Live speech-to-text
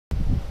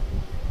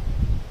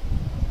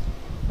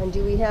And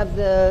do we have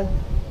the,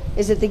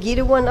 is it the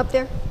Gita one up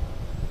there?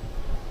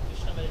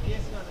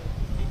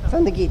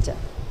 From the Gita.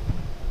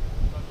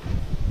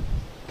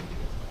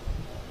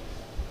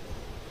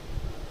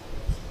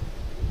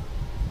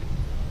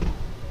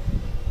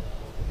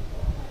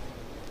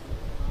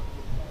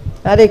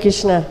 Hare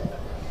Krishna.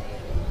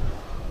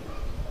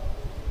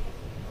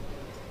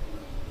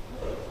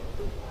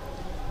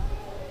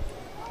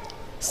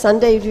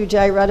 Sunday, do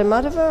Jai Radha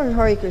Madhava or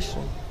Hare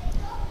Krishna?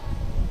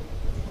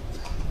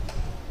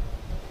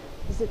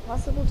 Is it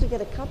possible to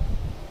get a cup?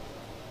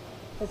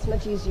 That's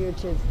much easier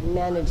to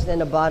manage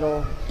than a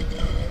bottle.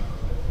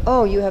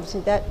 Oh, you have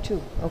that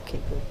too. Okay,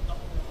 good.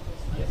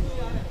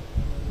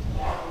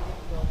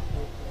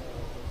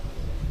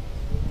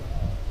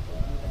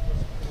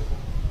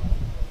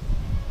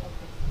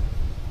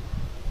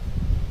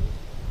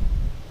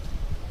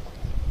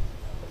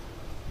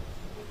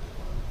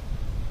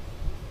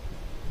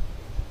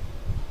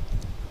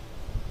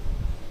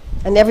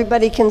 And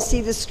everybody can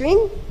see the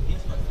screen?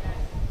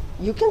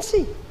 You can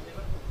see.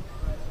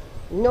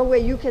 No way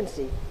you can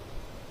see.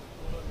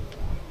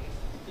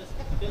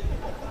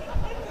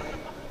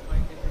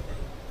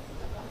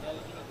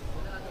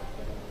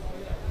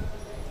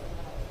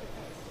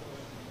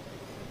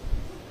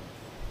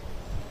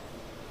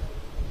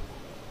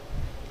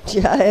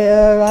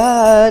 Jaya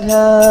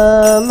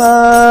Radha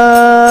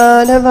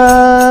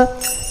Madhava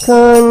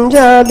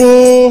Kunja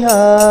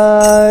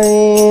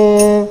Bihari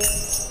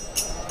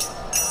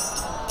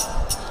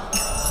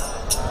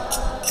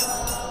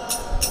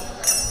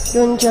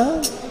Kunja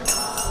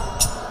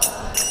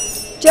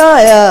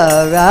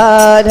Jaya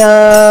Radha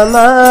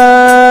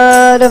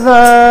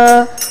Madhava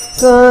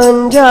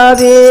Kunja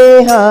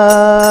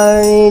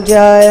Bihari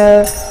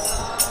Jaya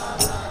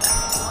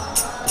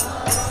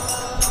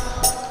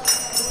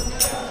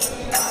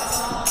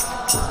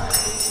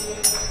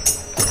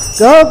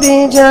Gopi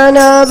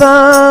Jana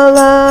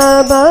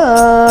Vallabha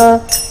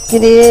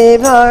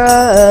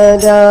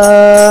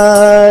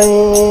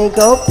Girivaradari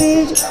Gopi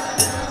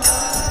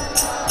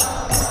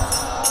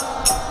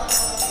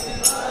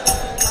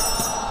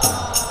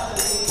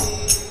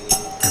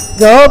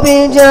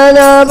Gopi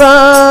Jana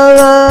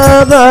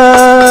Vallabha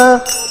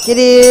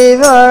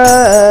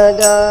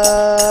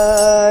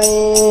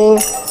Girivaradari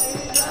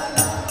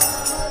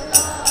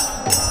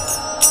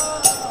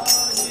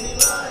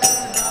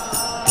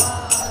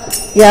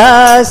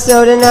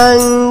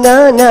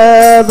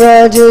Yasodanandana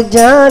Braja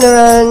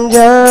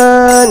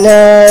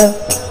Janaranjana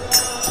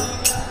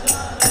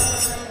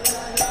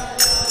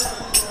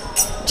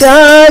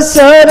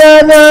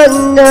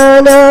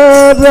Yasodanandana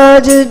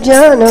Braja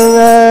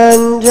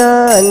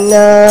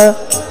Janaranjana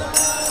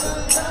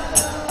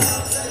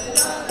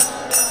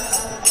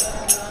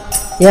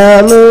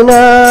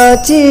Yamuna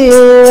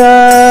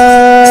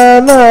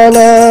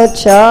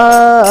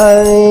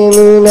Tiramanachari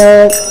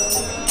Munat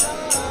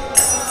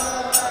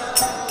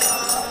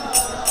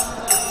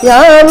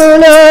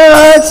Yamuna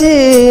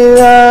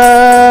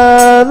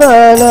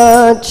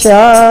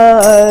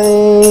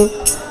Tiramanachari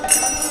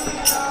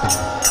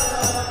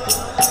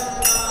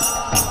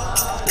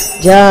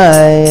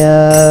Jaya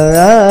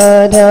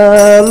Radha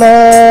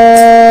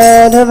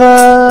Madhava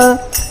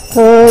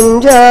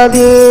Kunja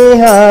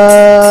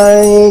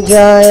Bihari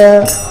Jaya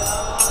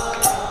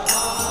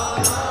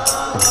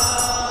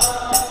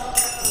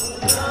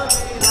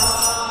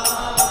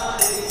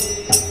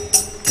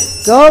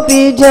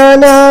Gopi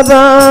Jana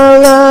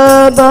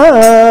Vallabha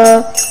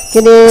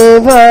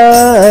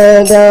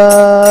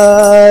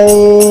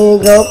Girivaradari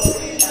Gopi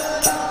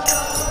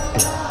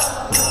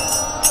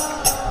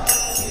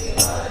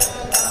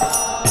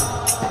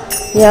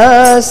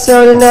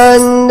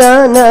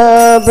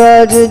Yasodanandana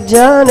Braja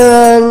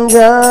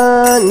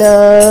Janaranjana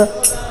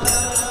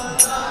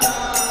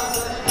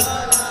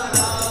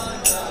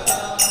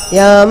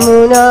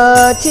Yamuna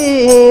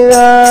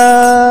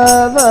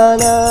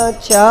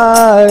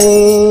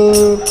Tiravanachari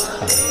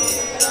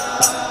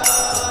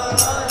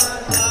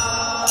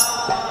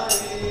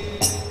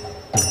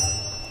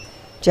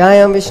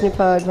Jayam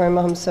Vishnupad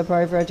Paramahamsa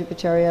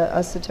Parivrajapacharya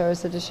Asatara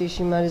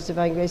Sadashishi Mata's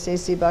Divine Grace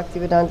A.C.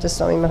 Bhaktivedanta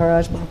Swami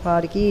Maharaj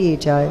Prabhupada Ki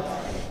Jai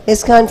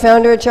ISKCON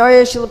Founder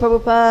Acharya Srila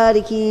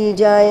Prabhupada Ki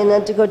Jai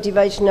Anantakoti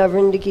Vaishnava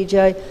Vrinda Ki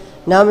Jai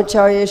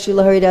Namacharya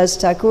Srila Haridas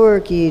Thakur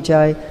Ki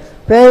Jai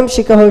Prem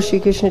Shikaho Shri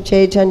Krishna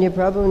Chaitanya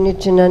Prabhu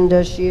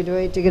Nityananda Shri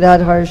Advaita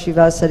Gadadhar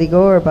Srivasadi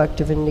Gaur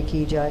Bhaktivinoda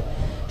Ki Jai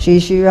Shri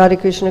Shri Radha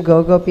Krishna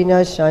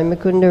Gopinath Shai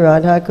Mukunda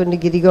Radha Kunda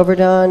Giri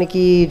Govardhana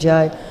Ki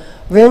Jai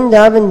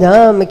Vrindavan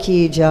Dham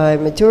Ki Jai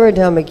Mathura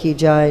Dham Ki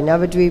Jai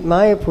Navadvip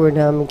Mayapur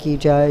Dham Ki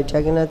Jai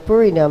Jagannath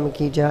Puri Dham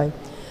Ki Jai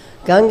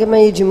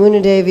Gangamayi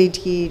Jamuna Devi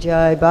Ki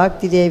Jai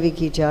Bhakti Devi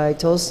Ki Jai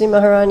Tulsi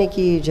Maharani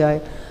Ki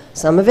Jai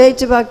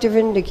Samaveta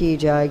Bhaktivinoda Ki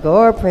Jai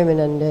Gaur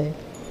Premanande.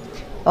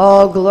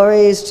 All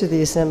glories to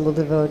the assembled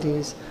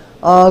devotees.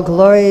 All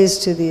glories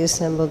to the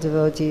assembled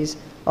devotees.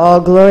 All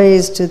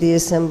glories to the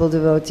assembled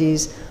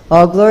devotees.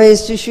 All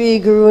glories to Sri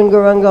Guru and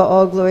Gauranga.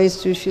 All glories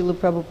to Srila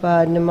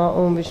Prabhupada. Nama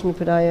Om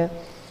Vishnupadaya.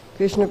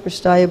 Krishna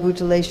Prastaya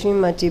Bhutale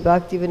Srimati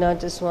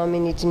Bhaktivedanta Swami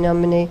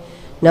Nitinamane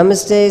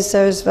Namaste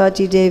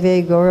Sarasvati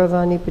Deve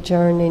Gauravani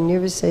Pacharane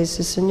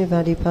Nirvisesa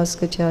Sunyavadi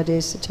Paskachade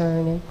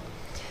Satarane.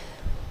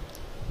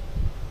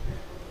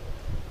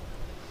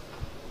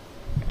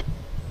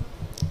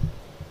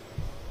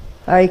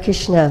 Hare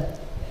Krishna.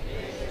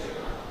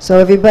 So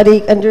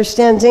everybody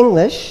understands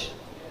English?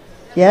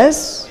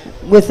 Yes?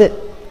 With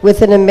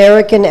an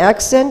American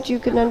accent you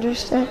can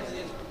understand?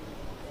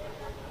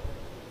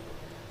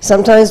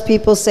 Sometimes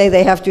people say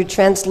they have to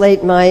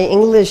translate my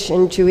English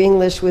into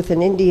English with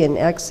an Indian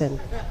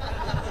accent.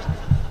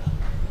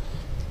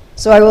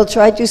 So I will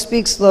try to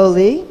speak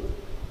slowly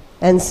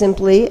and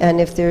simply,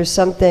 and if there's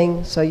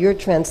something, so you're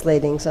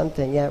translating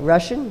something, yeah?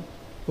 Russian?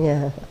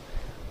 Yeah,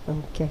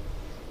 okay.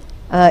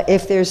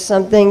 If there's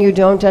something you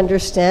don't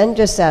understand,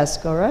 just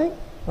ask, all right?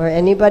 Or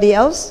anybody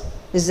else?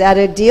 Is that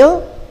a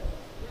deal?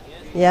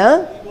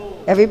 Yeah?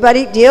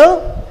 Everybody,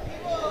 deal?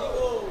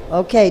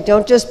 Okay,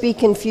 don't just be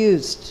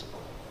confused.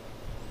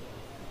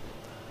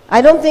 I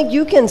don't think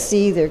you can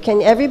see either.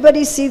 Can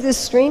everybody see the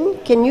screen?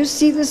 Can you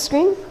see the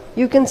screen?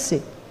 You can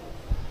see.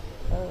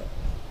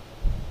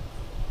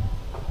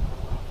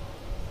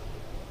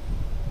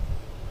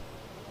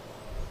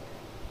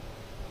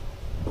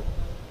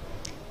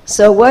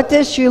 So what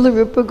does Srila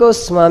Rupa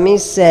Goswami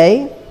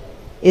say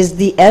is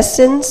the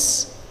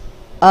essence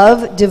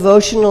of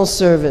devotional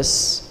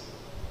service?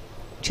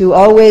 To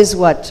always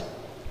what?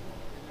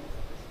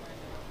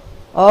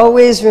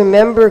 Always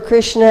remember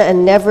Krishna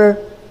and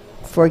never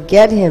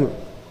forget him.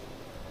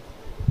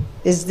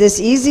 Is this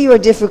easy or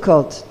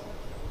difficult?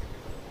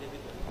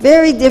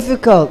 Very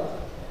difficult.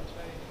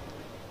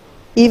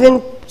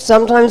 Even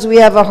sometimes we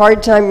have a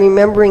hard time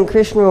remembering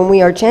Krishna when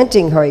we are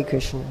chanting Hare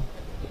Krishna.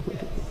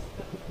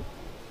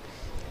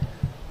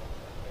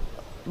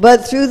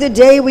 But through the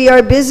day we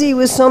are busy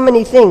with so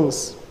many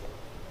things.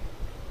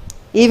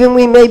 Even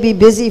we may be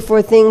busy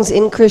for things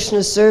in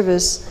Krishna's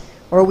service,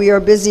 or we are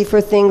busy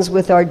for things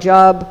with our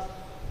job,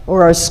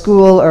 or our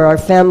school, or our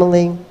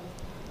family.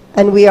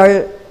 And we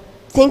are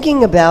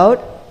thinking about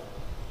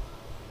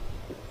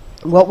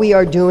what we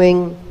are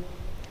doing,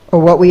 or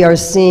what we are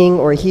seeing,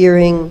 or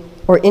hearing,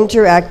 or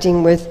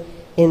interacting with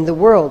in the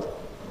world.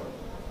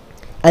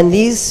 And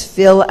these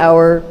fill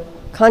our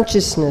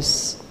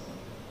consciousness.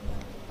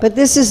 But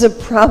this is a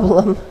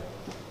problem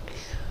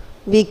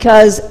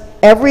because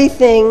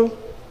everything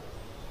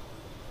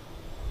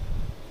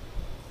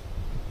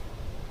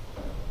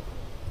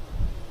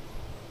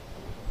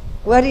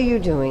What are you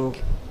doing?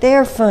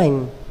 They're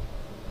fine.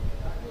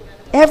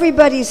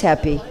 Everybody's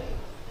happy.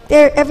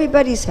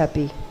 Everybody's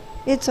happy.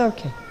 It's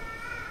okay.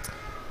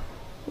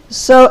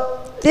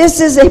 So this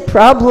is a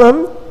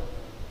problem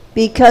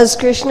because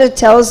Krishna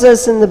tells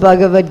us in the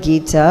Bhagavad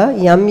Gita,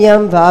 Yam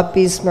yam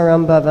vapi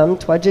smaram bhavam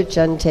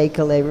twajachante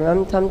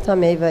kalevaram tam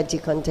tameva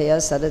tikanteya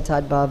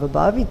sadatad bhava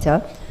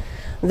bhavita,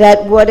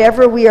 that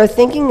whatever we are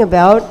thinking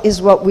about is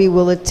what we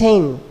will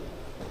attain.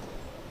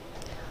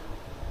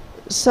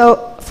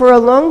 So for a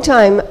long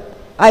time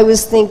I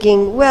was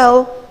thinking,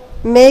 well,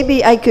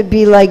 maybe I could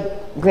be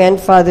like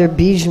Grandfather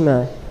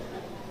Bhishma.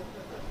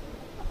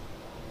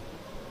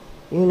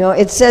 You know,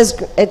 it says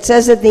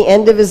at the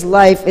end of his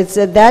life, it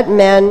said that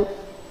man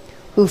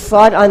who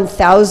fought on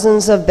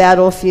thousands of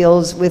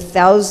battlefields with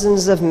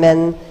thousands of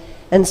men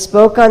and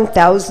spoke on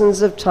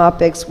thousands of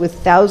topics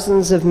with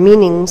thousands of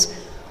meanings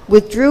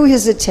withdrew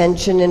his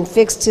attention and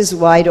fixed his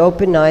wide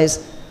open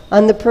eyes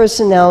on the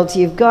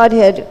personality of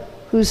Godhead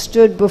who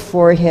stood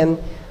before him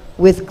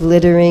with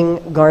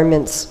glittering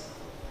garments.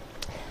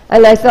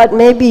 And I thought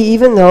maybe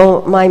even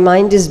though my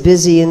mind is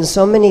busy in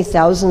so many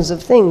thousands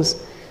of things,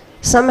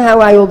 somehow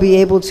I will be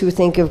able to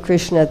think of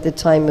Krishna at the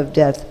time of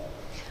death.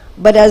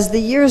 But as the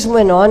years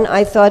went on,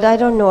 I thought, I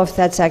don't know if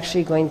that's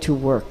actually going to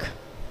work.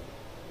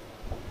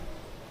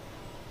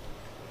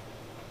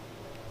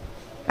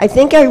 I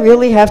think I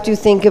really have to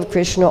think of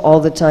Krishna all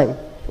the time.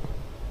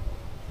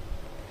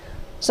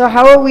 So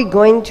how are we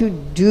going to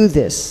do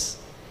this?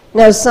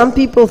 Now, some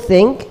people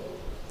think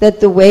that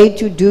the way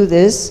to do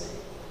this,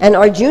 and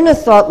Arjuna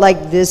thought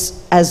like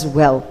this as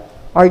well.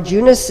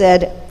 Arjuna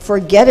said,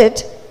 forget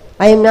it.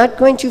 I am not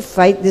going to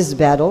fight this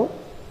battle,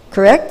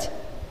 correct?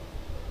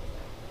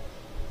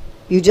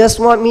 You just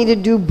want me to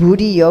do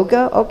booty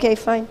yoga? Okay,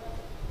 fine.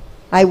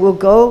 I will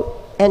go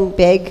and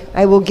beg.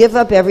 I will give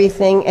up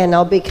everything and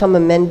I'll become a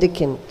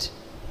mendicant,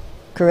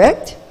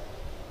 correct?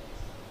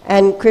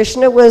 And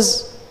Krishna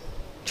was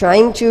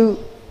trying to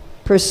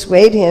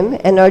persuade him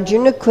and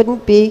Arjuna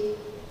couldn't be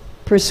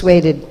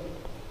persuaded.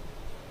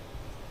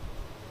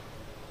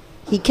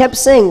 He kept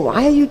saying,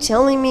 why are you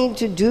telling me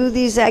to do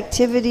these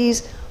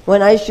activities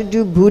when I should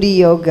do booty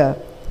yoga?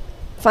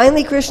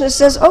 Finally, Krishna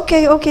says,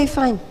 okay,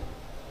 fine.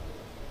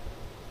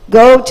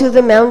 Go to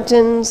the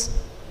mountains,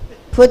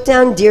 put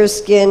down deer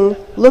skin,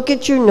 look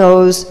at your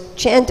nose,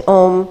 chant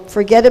Om,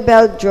 forget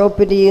about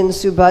Draupadi and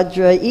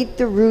Subhadra, eat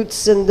the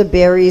roots and the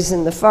berries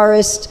in the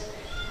forest,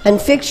 and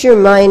fix your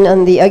mind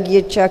on the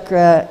Agya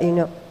Chakra, you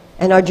know.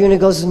 And Arjuna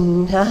goes,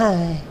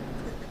 nah.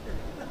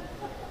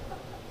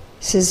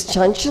 He says,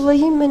 Chanchala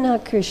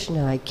Himana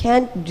Krishna, I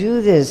can't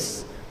do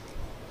this.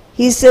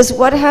 He says,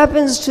 what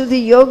happens to the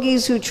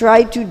yogis who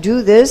try to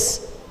do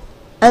this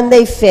and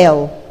they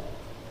fail?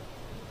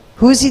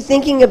 Who's he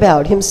thinking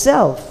about?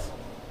 Himself.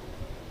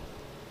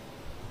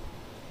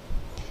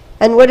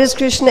 And what does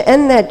Krishna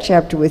end that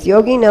chapter with?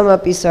 Yogi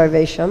namapi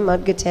sarvesham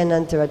madgaten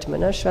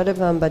antaratmana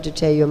shradavam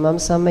bhajate yomam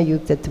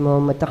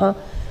samayuktatamo mataha.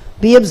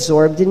 Be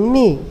absorbed in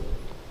me.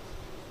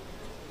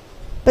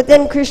 But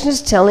then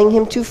Krishna's telling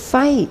him to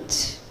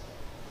fight.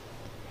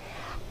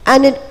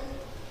 And it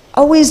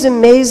always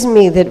amazed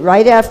me that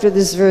right after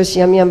this verse,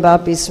 Yam Yam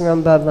Bapi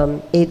Saram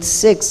Bhavam,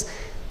 8:6,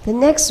 the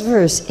next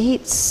verse,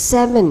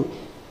 8:7,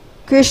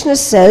 Krishna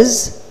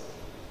says,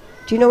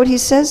 do you know what he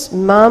says?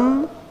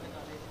 Mam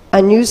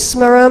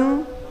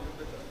Anusmaram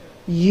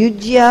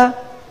Yudhya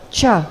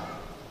Cha.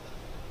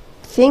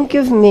 Think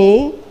of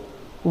me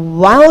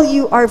while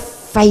you are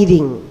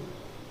fighting.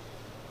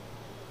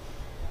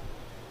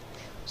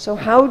 So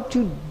how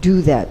to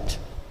do that?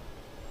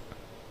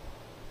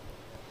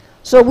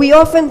 So we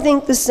often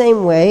think the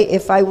same way.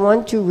 If I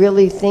want to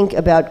really think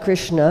about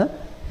Krishna,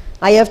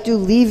 I have to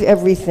leave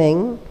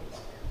everything,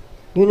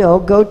 you know,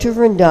 go to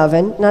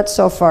Vrindavan, not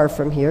so far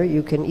from here,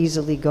 you can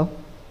easily go,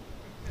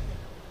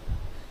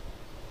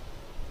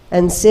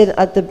 and sit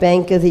at the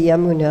bank of the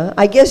Yamuna.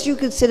 I guess you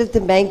could sit at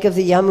the bank of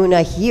the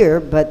Yamuna here,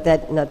 but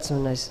that's not so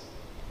nice.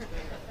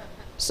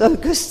 So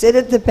go sit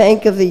at the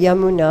bank of the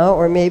Yamuna,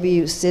 or maybe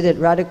you sit at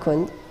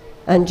Radhakund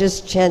and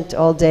just chant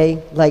all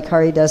day like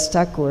Haridas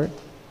Thakur.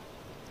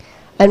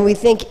 And we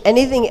think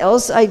anything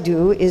else I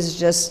do is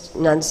just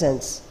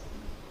nonsense.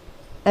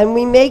 And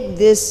we make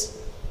this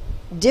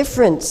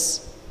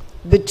difference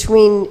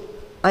between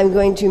I'm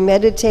going to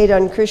meditate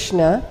on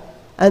Krishna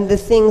and the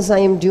things I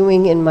am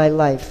doing in my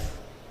life.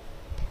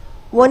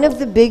 One of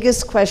the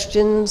biggest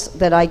questions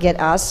that I get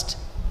asked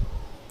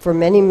for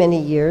many,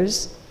 many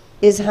years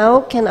is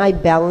how can I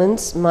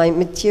balance my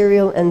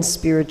material and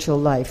spiritual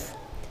life?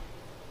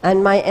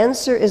 And my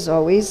answer is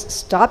always,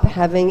 stop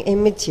having a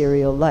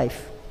material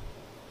life.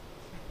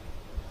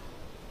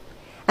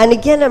 And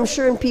again, I'm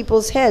sure in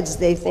people's heads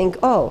they think,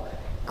 oh,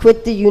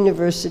 quit the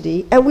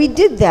university. And we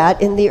did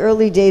that in the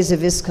early days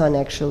of ISKCON,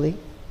 actually.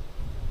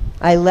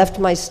 I left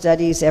my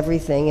studies,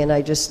 everything, and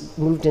I just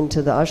moved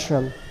into the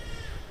ashram.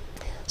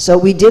 So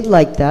we did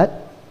like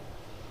that.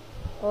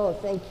 Oh,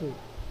 thank you.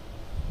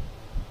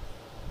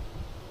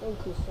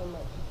 Thank you so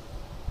much.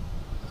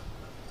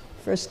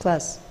 First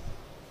class.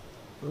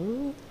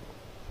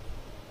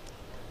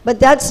 But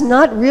that's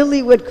not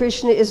really what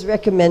Krishna is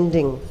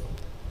recommending.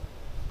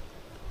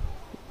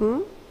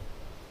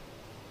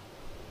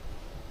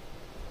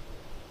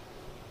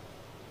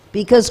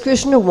 Because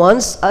Krishna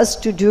wants us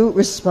to do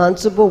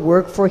responsible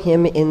work for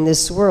him in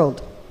this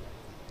world.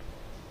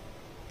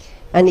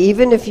 And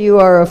even if you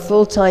are a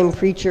full-time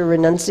preacher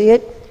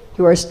renunciate,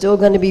 you are still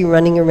going to be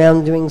running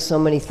around doing so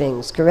many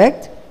things,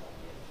 correct?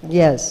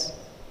 Yes.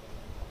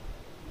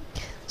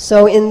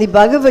 So in the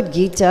Bhagavad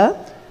Gita,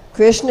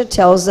 Krishna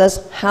tells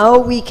us how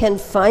we can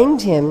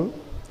find him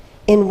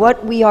in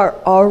what we are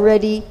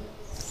already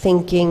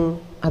thinking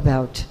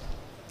about.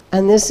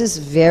 And this is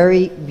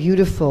very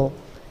beautiful.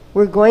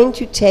 We're going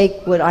to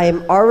take what I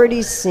am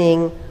already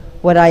seeing,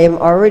 what I am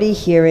already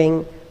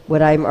hearing,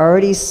 what I'm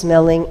already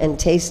smelling and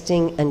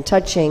tasting and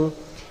touching,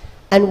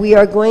 and we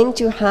are going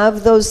to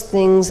have those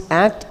things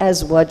act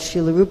as what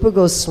Srila Rupa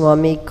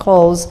Goswami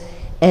calls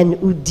an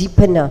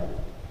udipana,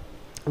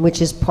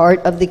 which is part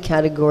of the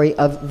category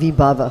of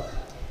vibhava.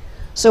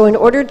 So in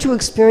order to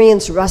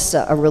experience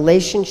rasa, a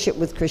relationship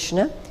with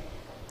Krishna,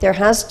 there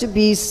has to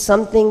be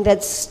something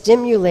that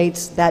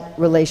stimulates that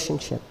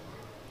relationship.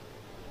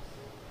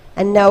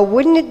 And now,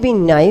 wouldn't it be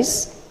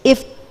nice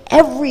if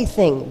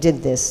everything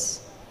did this?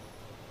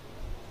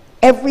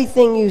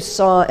 Everything you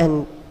saw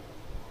and...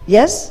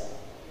 Yes?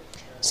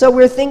 So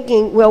we're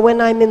thinking, well, when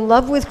I'm in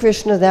love with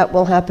Krishna, that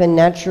will happen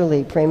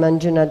naturally.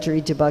 Premanjana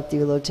charita bhakti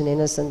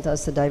vilotanena santa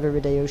sadaiva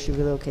hridayo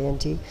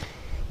shivilokayanti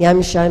yam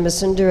shaima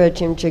sundara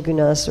chimcha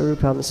guna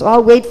sarupam. So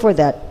I'll wait for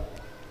that.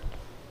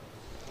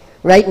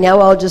 Right now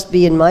I'll just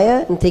be in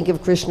Maya and think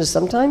of Krishna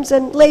sometimes,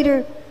 and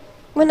later,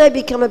 when I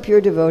become a pure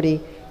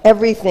devotee,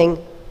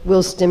 everything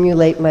will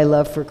stimulate my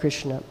love for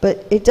Krishna.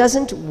 But it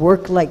doesn't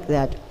work like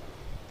that.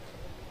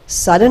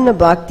 Sadhana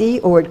bhakti,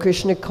 or what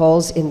Krishna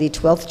calls in the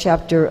 12th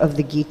chapter of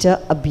the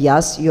Gita,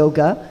 abhyas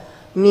yoga,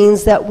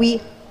 means that we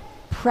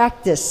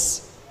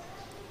practice.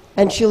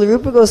 And Srila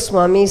Rupa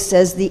Goswami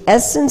says the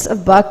essence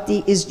of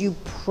bhakti is you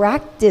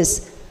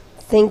practice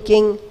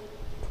thinking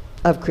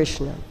of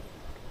Krishna.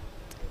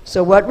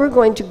 So what we're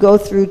going to go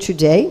through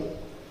today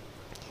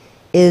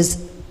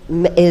is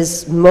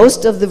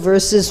most of the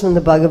verses from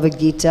the Bhagavad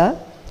Gita,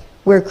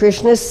 where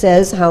Krishna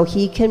says how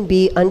he can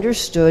be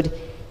understood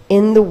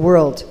in the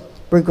world.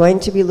 We're going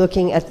to be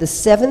looking at the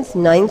 7th,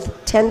 9th,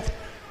 10th,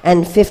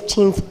 and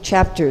 15th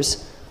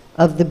chapters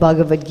of the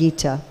Bhagavad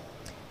Gita.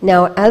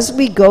 Now, as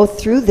we go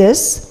through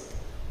this,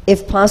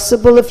 if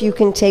possible, if you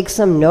can take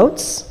some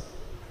notes,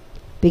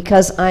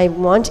 because I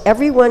want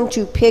everyone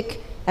to pick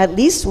at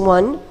least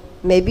one,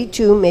 maybe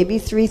two, maybe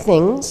three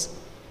things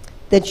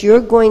that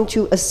you're going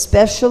to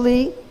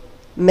especially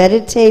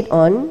meditate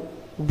on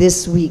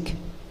this week.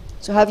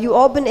 So have you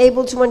all been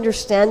able to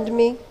understand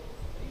me?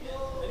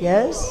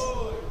 Yes?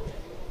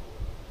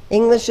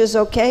 English is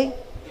okay?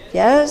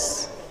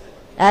 Yes?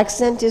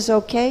 Accent is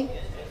okay?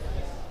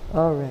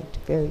 All right,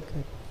 very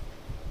good.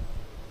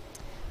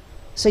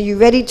 So you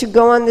ready to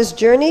go on this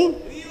journey?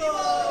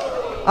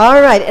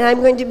 All right, and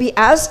I'm going to be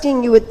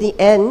asking you at the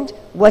end,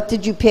 what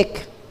did you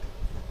pick?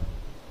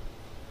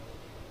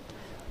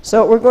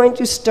 So we're going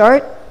to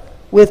start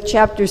with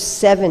chapter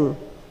 7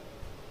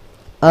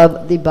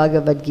 of the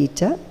Bhagavad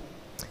Gita.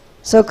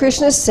 So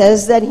Krishna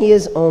says that he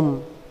is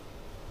Om.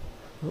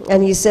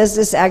 And he says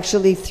this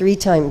actually 3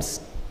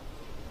 times.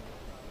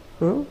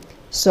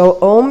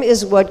 So Om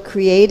is what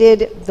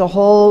created the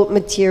whole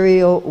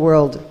material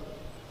world.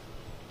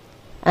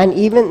 And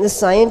even the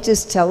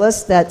scientists tell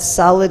us that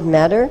solid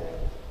matter,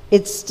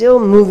 it's still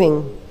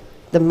moving.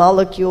 The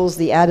molecules,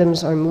 the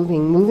atoms are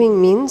moving. Moving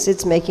means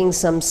it's making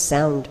some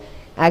sound.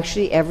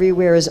 Actually,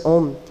 everywhere is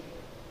Om.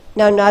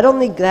 Now, not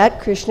only that,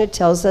 Krishna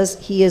tells us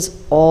he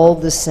is all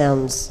the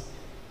sounds.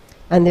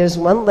 And there's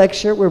one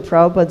lecture where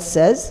Prabhupada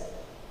says,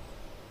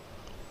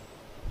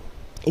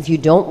 if you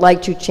don't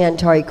like to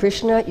chant Hare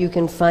Krishna, you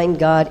can find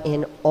God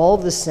in all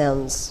the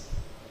sounds.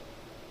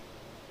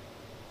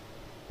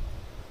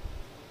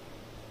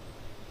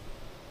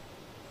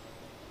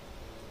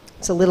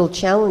 It's a little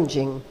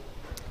challenging.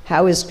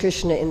 How is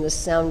Krishna in the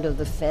sound of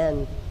the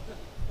fan?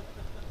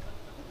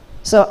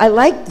 So I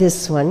like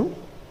this one.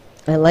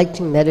 I like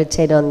to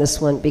meditate on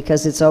this one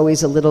because it's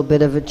always a little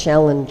bit of a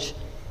challenge.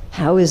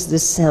 How is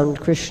this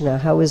sound Krishna?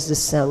 How is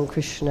this sound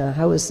Krishna?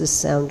 How is this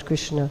sound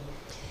Krishna?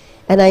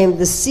 And I am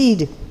the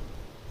seed.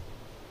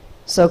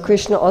 So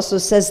Krishna also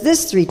says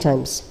this 3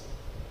 times.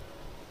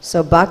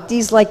 So bhakti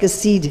is like a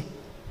seed.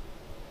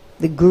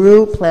 The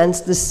guru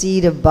plants the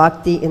seed of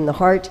bhakti in the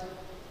heart,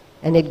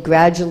 and it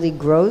gradually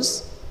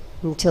grows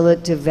until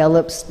it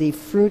develops the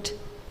fruit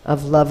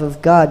of love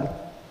of God.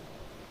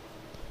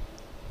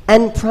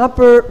 And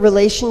proper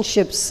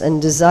relationships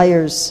and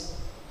desires.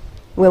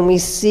 When we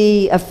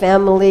see a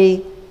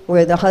family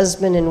where the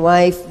husband and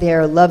wife, they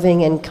are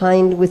loving and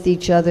kind with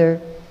each other,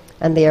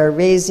 and they are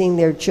raising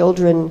their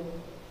children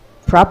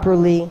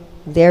properly,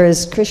 there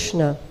is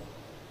Krishna.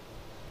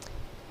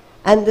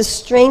 And the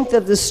strength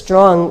of the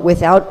strong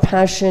without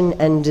passion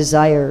and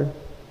desire.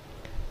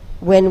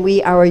 When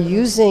we are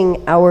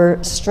using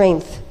our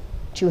strength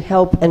to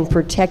help and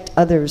protect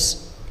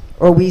others,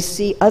 or we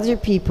see other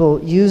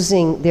people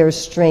using their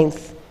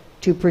strength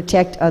to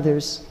protect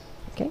others,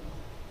 okay?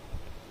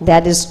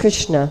 That is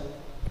Krishna.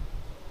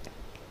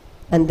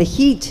 And the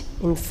heat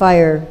in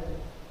fire,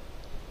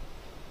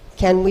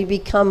 can we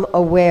become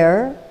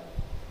aware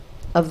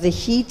of the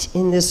heat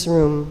in this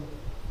room?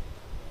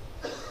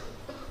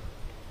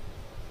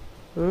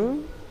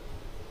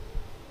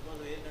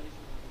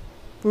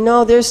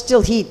 No, there's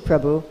still heat,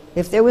 Prabhu.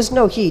 If there was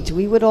no heat,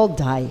 we would all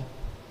die.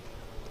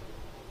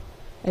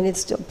 And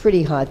it's still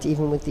pretty hot,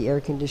 even with the air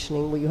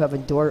conditioning, where you have a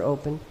door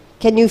open.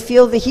 Can you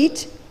feel the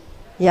heat?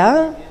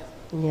 Yeah?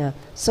 Yeah.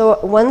 So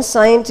one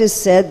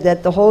scientist said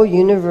that the whole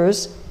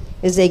universe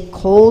is a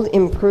cold,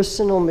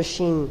 impersonal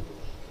machine.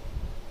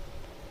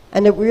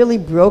 And it really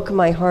broke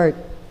my heart.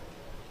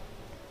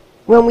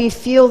 When we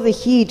feel the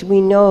heat,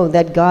 we know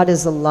that God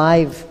is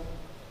alive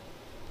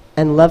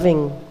and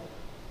loving.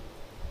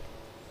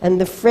 And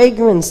the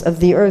fragrance of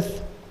the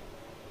earth.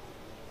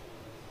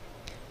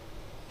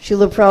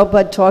 Srila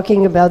Prabhupada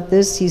talking about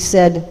this, he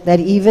said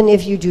that even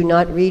if you do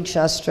not read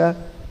Shastra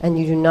and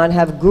you do not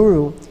have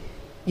Guru,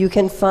 you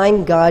can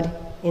find God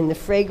in the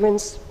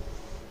fragrance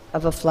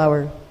of a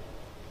flower.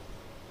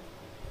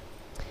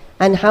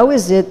 And how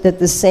is it that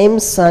the same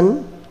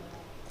sun,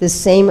 the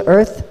same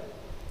earth,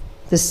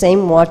 the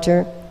same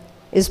water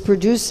is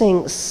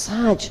producing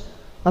such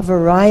a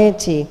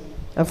variety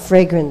of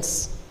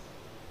fragrance?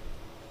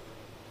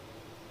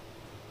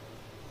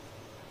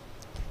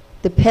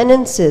 The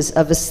penances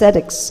of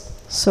ascetics.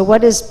 So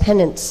what is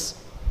penance?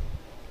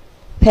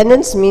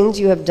 Penance means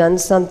you have done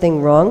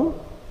something wrong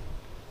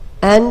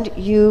and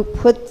you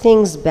put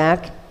things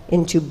back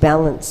into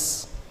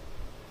balance.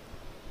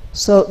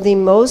 So the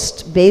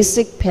most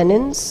basic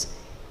penance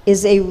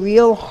is a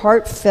real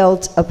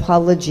heartfelt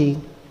apology.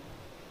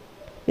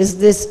 Is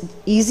this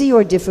easy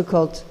or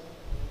difficult?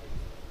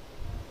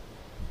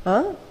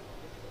 Huh?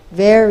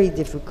 Very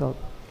difficult.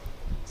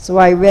 So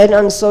I read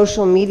on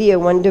social media,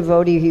 one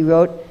devotee, he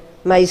wrote,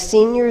 "My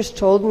seniors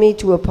told me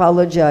to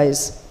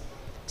apologize.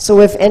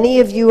 So if any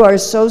of you are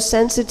so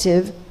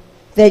sensitive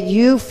that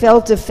you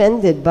felt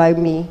offended by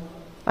me,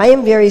 I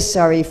am very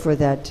sorry for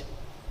that."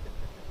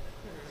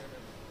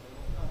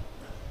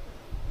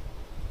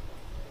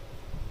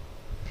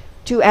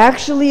 To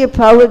actually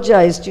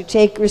apologize, to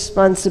take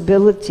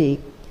responsibility,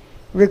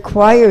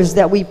 requires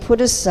that we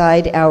put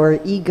aside our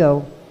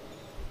ego.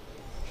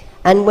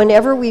 And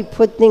whenever we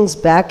put things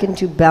back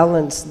into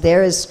balance,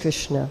 there is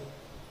Krishna,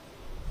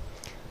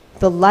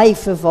 the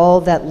life of all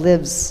that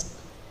lives.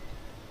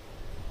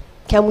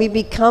 Can we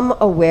become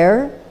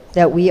aware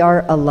that we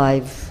are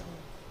alive?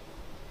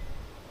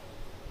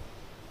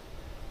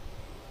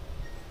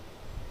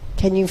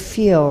 Can you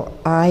feel,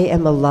 I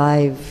am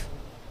alive?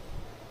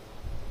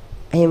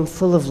 I am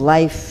full of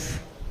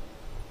life.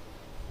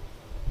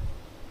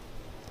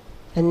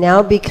 And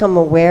now become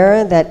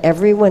aware that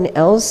everyone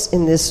else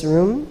in this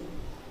room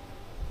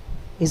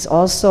is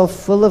also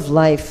full of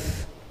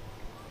life.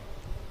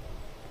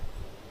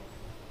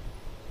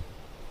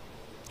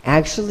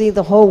 Actually,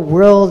 the whole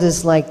world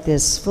is like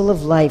this, full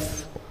of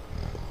life.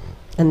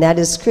 And that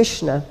is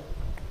Krishna.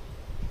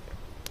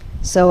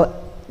 So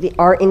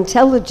our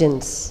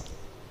intelligence,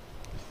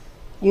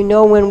 you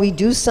know, when we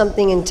do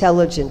something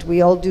intelligent,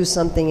 we all do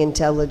something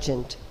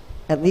intelligent,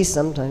 at least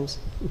sometimes.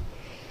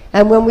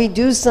 And when we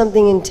do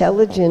something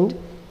intelligent,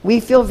 we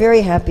feel very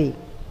happy.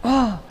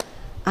 Oh,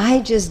 I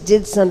just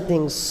did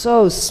something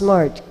so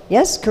smart.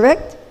 Yes,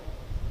 correct?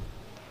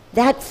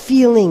 That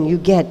feeling you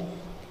get,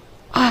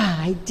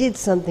 I did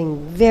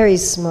something very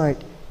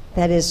smart.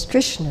 That is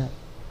Krishna.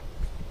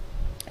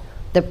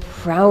 The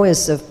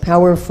prowess of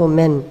powerful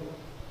men.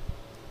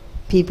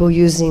 People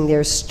using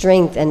their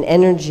strength and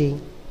energy.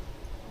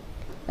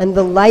 And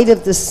the light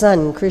of the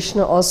sun,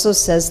 Krishna also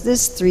says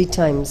this 3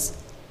 times.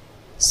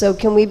 So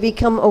can we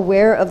become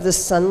aware of the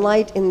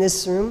sunlight in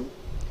this room?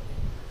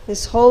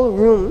 This whole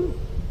room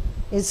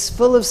is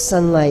full of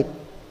sunlight.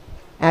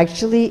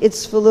 Actually,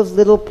 it's full of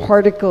little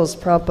particles,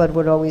 Prabhupada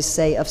would always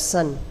say, of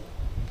sun.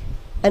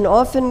 And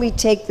often we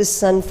take the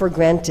sun for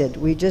granted.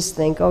 We just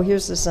think, oh,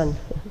 here's the sun.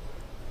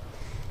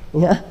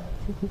 Yeah.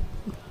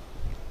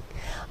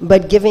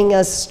 But giving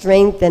us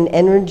strength and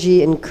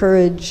energy and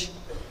courage.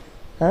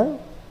 Huh?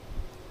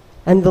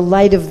 And the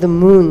light of the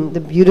moon,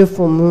 the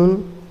beautiful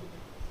moon,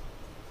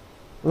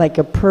 like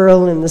a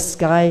pearl in the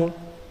sky.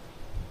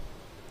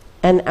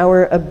 And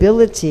our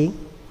ability,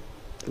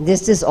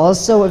 this is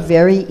also a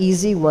very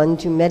easy one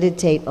to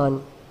meditate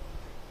on.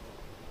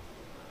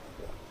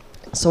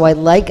 So I'd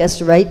like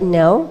us right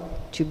now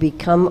to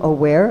become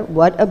aware,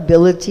 what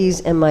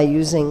abilities am I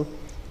using?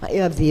 I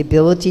have the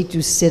ability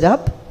to sit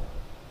up.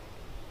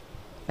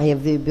 I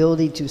have the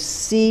ability to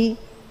see,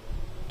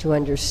 to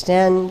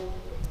understand.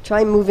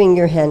 Try moving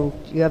your hand.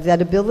 You have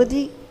that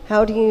ability?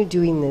 How are you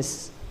doing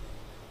this?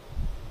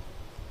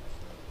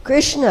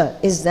 Krishna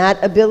is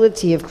that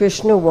ability. If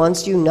Krishna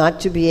wants you not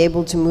to be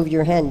able to move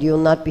your hand, you'll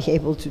not be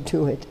able to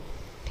do it.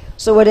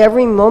 So at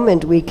every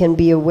moment we can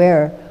be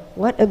aware,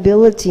 what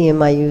ability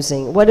am I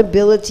using? What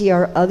ability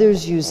are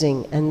others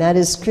using? And that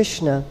is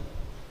Krishna.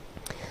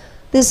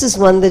 This is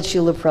one that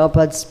Srila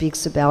Prabhupada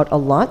speaks about a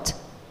lot.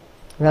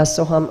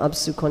 Rasoham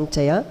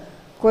apsukonteya.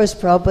 Of course,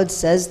 Prabhupada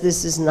says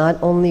this is not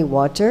only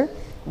water,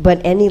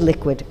 but any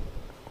liquid.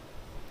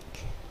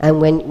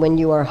 And when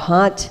you are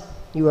hot,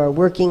 you are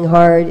working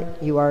hard,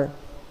 you are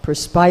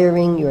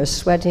perspiring, you are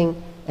sweating,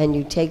 and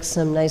you take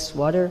some nice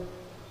water,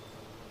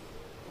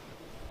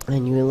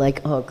 and you're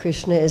like, oh,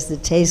 Krishna is the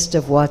taste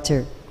of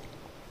water.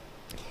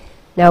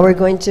 Now we're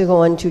going to go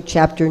on to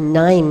chapter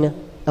 9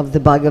 of the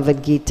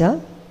Bhagavad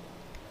Gita.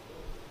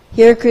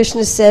 Here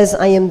Krishna says,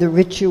 I am the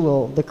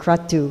ritual, the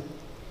kratu.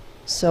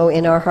 So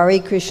in our Hare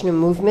Krishna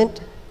movement,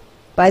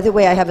 by the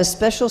way, I have a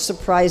special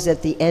surprise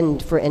at the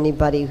end for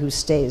anybody who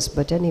stays,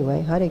 but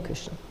anyway, Hare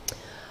Krishna.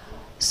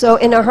 So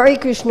in our Hare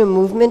Krishna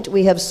movement,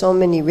 we have so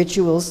many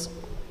rituals.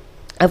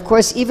 Of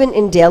course, even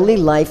in daily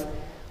life,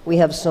 we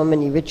have so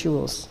many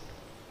rituals.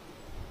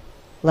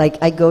 Like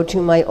I go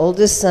to my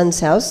oldest son's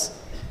house,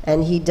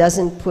 and he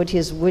doesn't put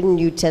his wooden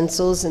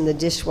utensils in the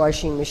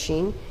dishwashing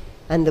machine,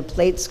 and the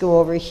plates go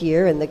over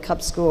here, and the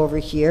cups go over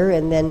here,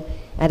 and then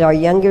at our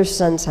younger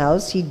son's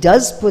house, he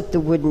does put the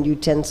wooden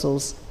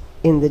utensils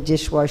in the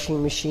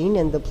dishwashing machine,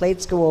 and the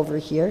plates go over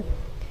here.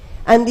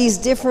 And these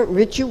different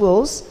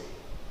rituals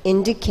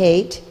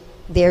indicate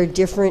their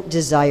different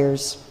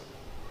desires.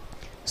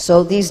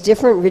 So these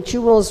different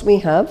rituals we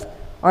have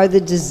are the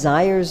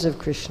desires of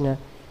Krishna.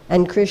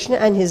 And Krishna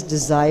and his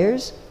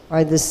desires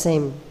are the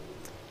same.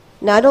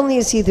 Not only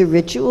is he the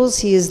rituals,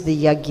 he is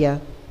the yajna.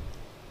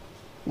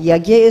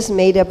 Yajna is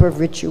made up of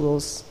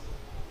rituals.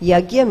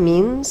 Yajna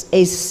means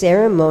a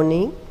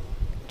ceremony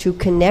to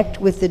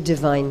connect with the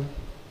divine.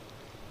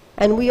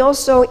 And we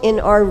also, in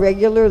our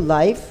regular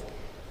life,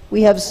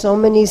 we have so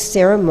many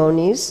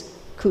ceremonies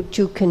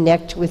to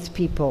connect with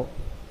people.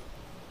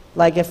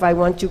 Like if I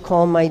want to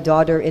call my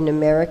daughter in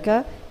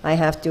America, I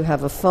have to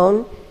have a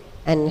phone,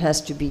 and it has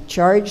to be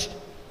charged,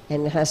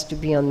 and it has to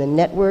be on the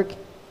network,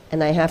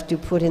 and I have to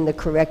put in the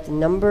correct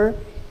number,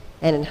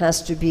 and it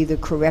has to be the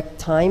correct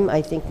time.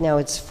 I think now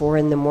it's 4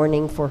 in the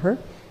morning for her.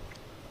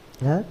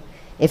 Huh?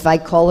 If I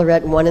call her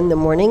at 1 in the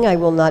morning, I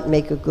will not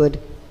make a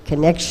good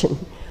connection.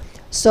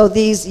 So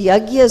these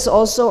yajnas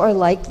also are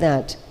like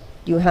that.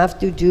 You have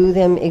to do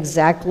them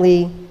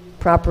exactly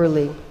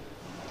properly.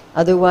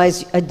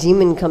 Otherwise, a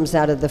demon comes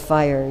out of the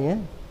fire, yeah?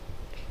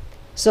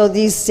 So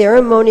these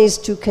ceremonies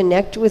to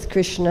connect with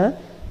Krishna,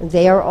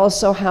 they are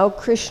also how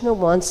Krishna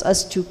wants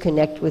us to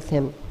connect with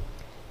him.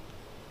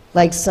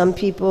 Like some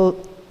people,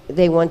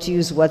 they want to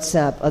use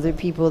WhatsApp. Other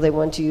people, they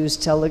want to use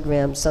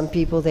Telegram. Some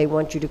people, they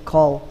want you to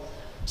call.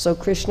 So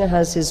Krishna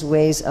has his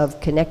ways of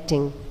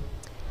connecting.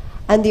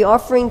 And the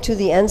offering to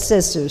the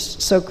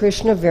ancestors. So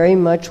Krishna very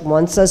much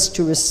wants us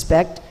to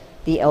respect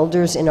the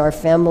elders in our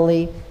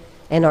family,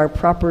 and our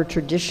proper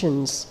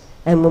traditions.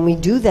 And when we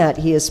do that,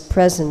 he is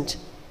present.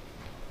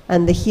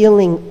 And the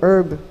healing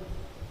herb.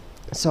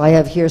 So I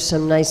have here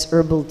some nice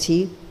herbal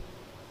tea.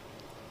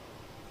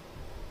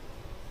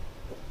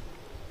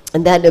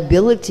 And that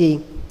ability,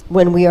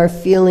 when we are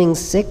feeling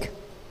sick,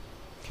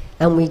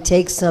 and we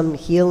take some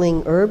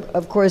healing herb,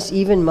 of course,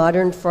 even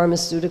modern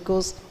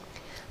pharmaceuticals,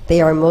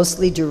 they are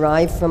mostly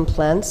derived from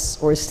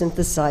plants or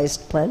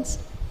synthesized plants.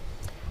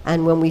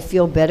 And when we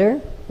feel better,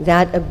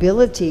 that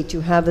ability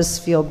to have us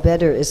feel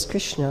better is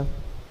Krishna.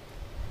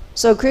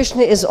 So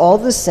Krishna is all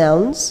the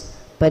sounds,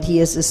 but he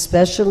is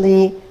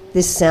especially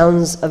the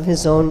sounds of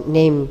his own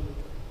name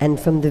and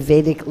from the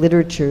Vedic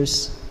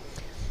literatures.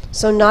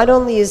 So not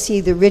only is he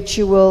the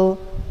ritual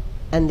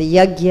and the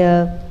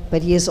yajna,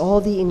 but he is all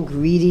the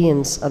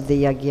ingredients of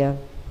the yajna.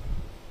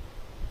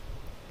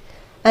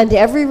 And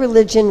every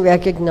religion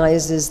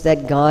recognizes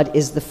that God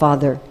is the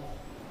Father.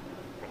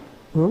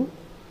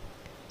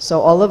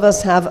 So all of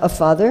us have a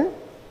father.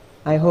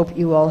 I hope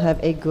you all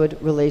have a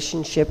good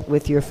relationship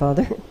with your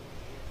father.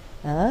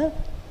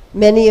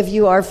 Many of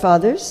you are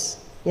fathers,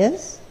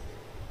 yes?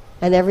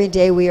 And every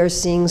day we are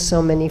seeing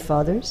so many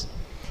fathers.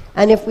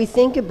 And if we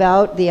think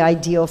about the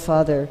ideal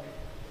father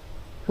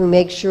who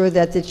makes sure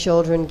that the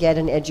children get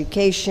an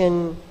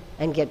education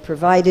and get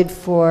provided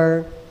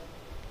for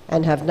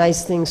and have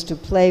nice things to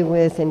play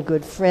with and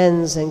good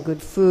friends and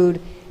good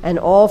food and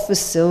all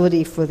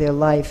facility for their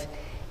life,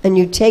 and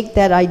you take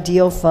that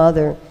ideal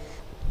father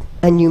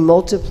and you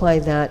multiply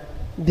that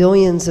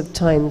billions of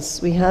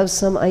times, we have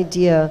some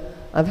idea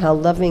of how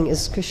loving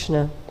is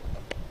Krishna.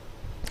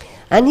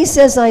 And he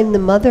says, I'm the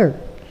mother.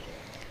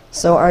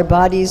 So our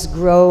bodies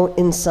grow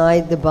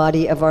inside the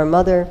body of our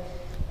mother.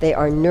 They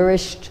are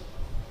nourished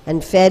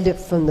and fed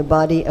from the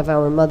body of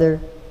our mother.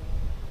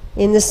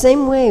 In the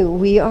same way,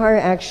 we are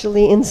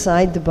actually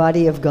inside the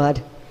body of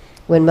God.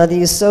 When Mother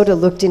Yasoda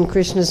looked in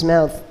Krishna's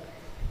mouth,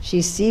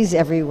 she sees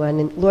everyone.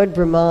 And Lord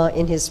Brahma,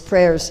 in his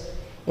prayers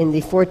in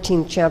the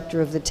 14th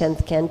chapter of the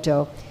 10th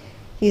canto,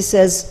 he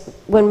says,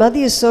 when Mother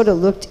Yasoda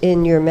looked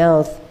in your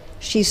mouth,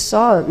 she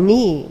saw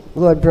me,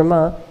 Lord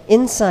Brahma,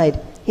 inside.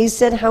 He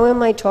said, how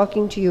am I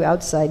talking to you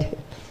outside?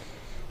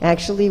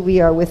 Actually,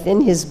 we are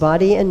within his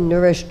body and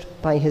nourished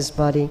by his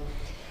body.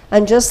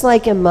 And just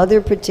like a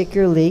mother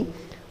particularly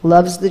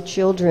loves the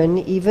children,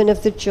 even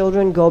if the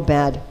children go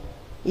bad,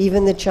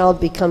 even the child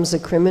becomes a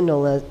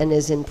criminal and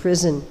is in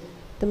prison,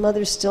 the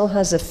mother still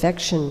has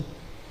affection.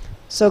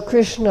 So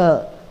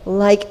Krishna,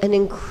 like an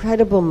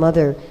incredible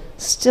mother,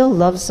 still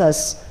loves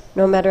us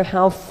no matter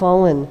how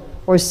fallen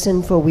or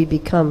sinful we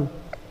become.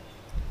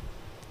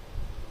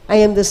 I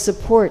am the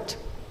support.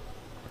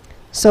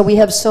 So we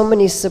have so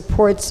many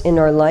supports in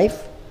our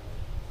life.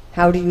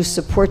 How do you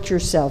support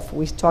yourself?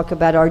 We talk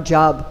about our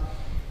job,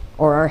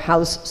 or our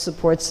house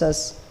supports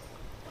us,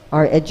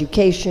 our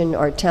education,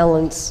 our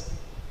talents,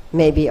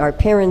 maybe our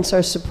parents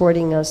are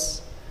supporting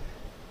us.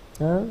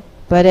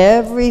 But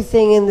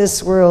everything in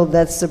this world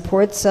that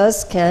supports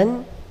us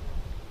can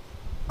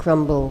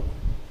crumble.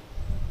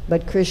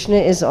 But Krishna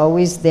is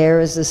always there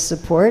as a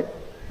support,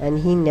 and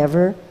he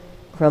never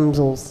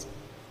crumbles.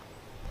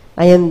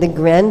 I am the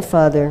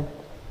grandfather.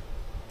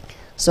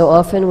 So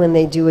often when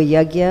they do a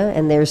yajna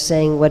and they're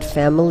saying what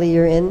family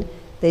you're in,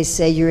 they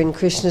say you're in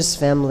Krishna's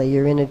family,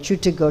 you're in a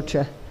Chuta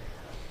Gotra.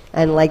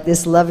 And like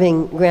this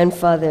loving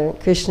grandfather,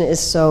 Krishna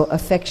is so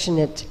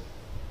affectionate.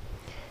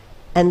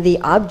 And the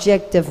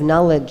object of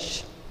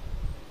knowledge.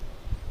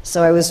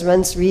 So I was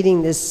once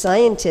reading this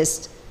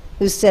scientist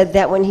who said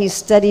that when he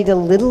studied a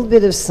little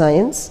bit of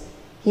science,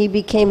 he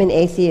became an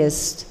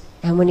atheist.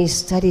 And when he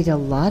studied a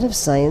lot of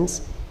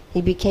science,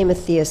 he became a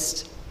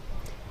theist.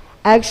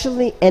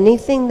 Actually,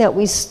 anything that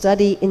we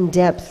study in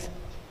depth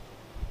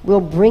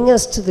will bring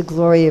us to the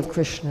glory of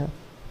Krishna.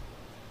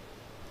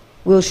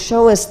 Will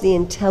show us the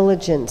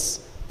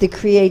intelligence, the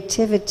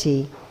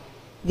creativity,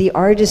 the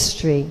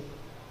artistry,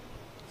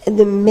 and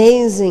the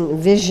amazing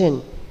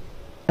vision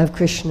of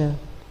Krishna.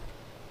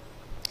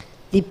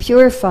 The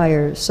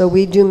purifier. So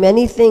we do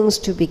many things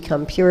to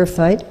become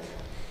purified.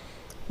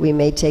 We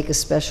may take a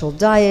special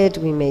diet,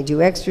 we may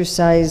do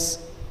exercise,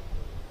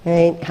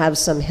 right? Have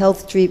some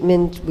health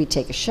treatment, we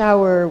take a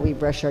shower, we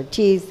brush our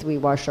teeth, we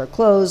wash our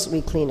clothes,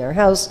 we clean our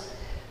house,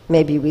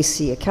 maybe we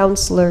see a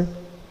counselor.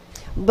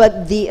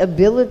 But the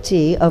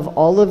ability of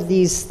all of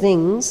these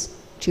things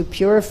to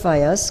purify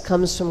us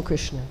comes from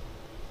Krishna.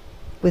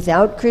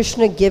 Without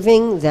Krishna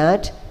giving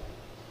that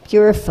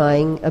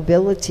purifying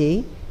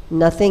ability,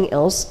 nothing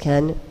else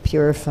can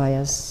purify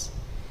us.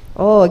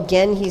 Oh,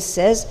 again he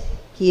says,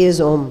 he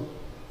is Om.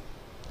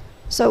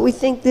 So we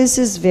think this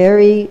is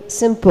very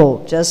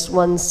simple, just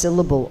one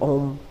syllable,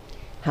 Om.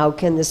 How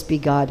can this be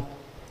God?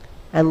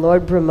 And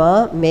Lord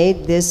Brahma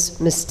made this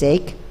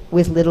mistake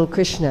with little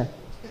Krishna.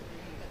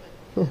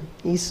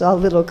 He saw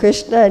little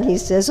Krishna and he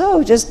says,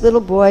 oh, just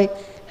little boy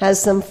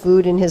has some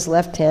food in his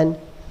left hand,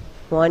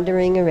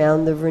 wandering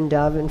around the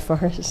Vrindavan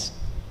forest.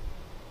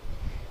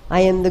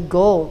 I am the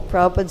goal.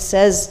 Prabhupada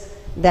says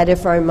that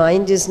if our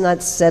mind is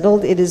not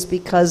settled, it is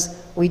because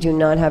we do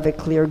not have a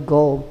clear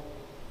goal.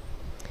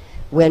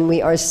 when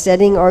we are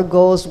setting our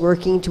goals,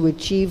 working to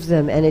achieve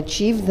them,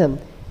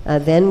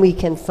 then we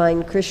can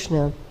find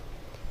Krishna.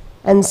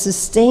 And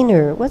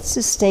sustainer, what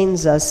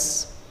sustains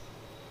us?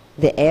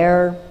 The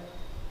air,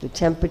 the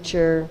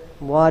temperature,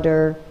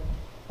 water,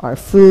 our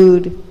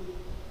food,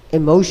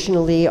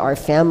 emotionally, our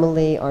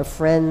family, our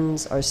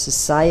friends, our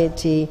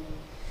society.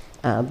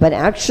 But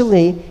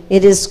actually,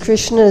 it is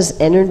Krishna's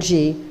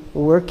energy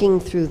working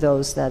through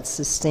those that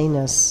sustain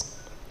us.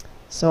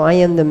 So I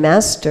am the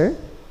master.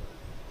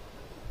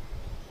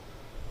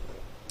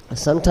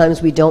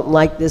 Sometimes we don't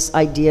like this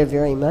idea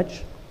very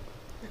much.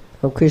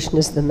 Oh,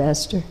 Krishna's the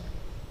master.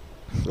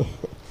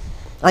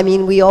 I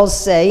mean, we all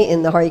say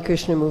in the Hare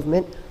Krishna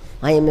movement,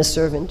 I am a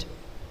servant.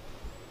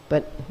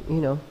 But,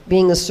 you know,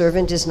 being a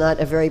servant is not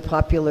a very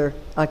popular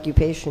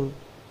occupation.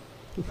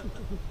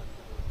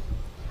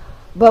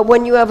 But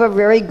when you have a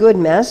very good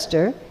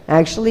master,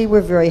 actually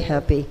we're very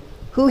happy.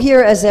 Who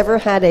here has ever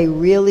had a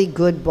really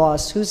good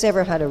boss? Who's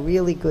ever had a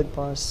really good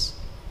boss?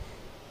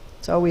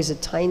 It's always a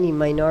tiny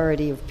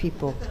minority of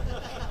people.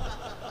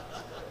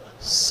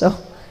 So,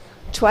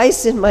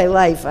 twice in my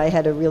life I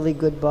had a really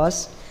good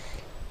boss.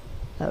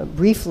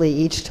 Briefly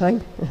each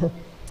time.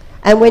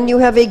 And when you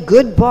have a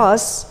good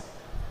boss,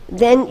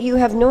 then you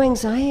have no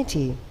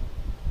anxiety.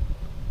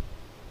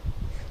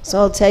 So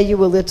I'll tell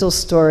you a little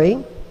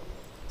story.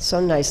 So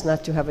nice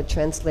not to have a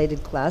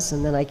translated class,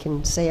 and then I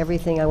can say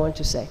everything I want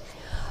to say.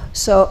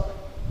 So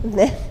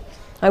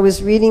I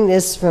was reading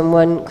this from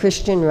one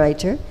Christian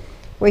writer,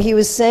 where he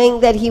was saying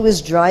that he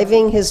was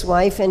driving his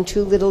wife and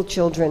 2 little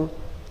children,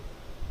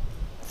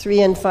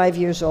 3 and 5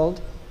 years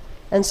old.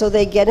 And so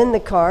they get in the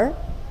car,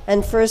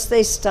 and first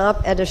they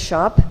stop at a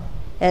shop,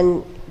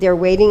 and they're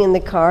waiting in the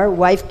car.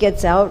 Wife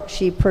gets out,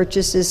 she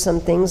purchases some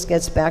things,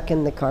 gets back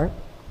in the car.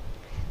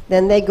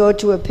 Then they go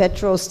to a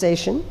petrol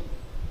station,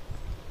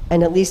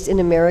 and at least in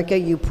America,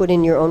 you put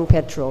in your own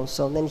petrol.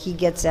 So then he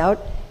gets out,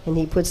 and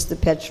he puts the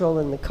petrol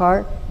in the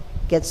car,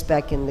 gets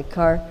back in the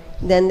car.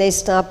 Then they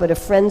stop at a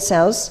friend's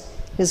house.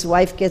 His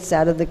wife gets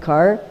out of the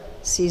car,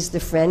 sees the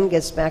friend,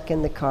 gets back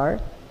in the car.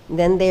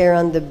 Then they are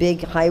on the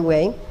big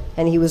highway,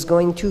 and he was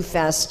going too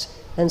fast.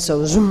 And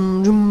so,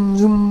 zoom, zoom,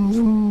 zoom,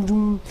 zoom,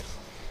 zoom.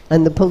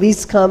 And the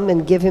police come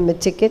and give him a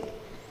ticket.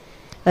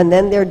 And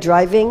then they're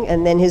driving,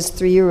 and then his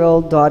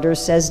 3-year-old daughter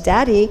says,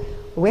 "Daddy,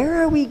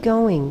 where are we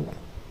going?"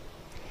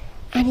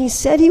 And he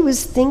said he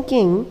was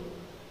thinking,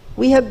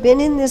 we have been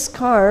in this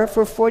car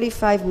for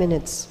 45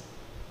 minutes.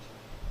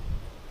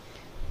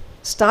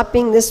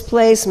 Stopping this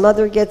place,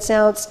 mother gets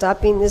out.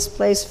 Stopping this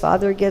place,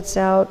 father gets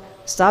out.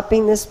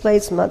 Stopping this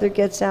place, mother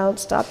gets out.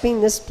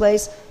 Stopping this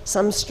place,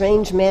 some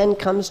strange man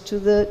comes to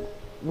the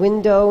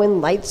window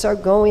and lights are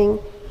going.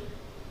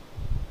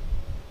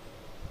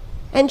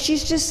 And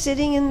she's just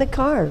sitting in the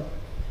car.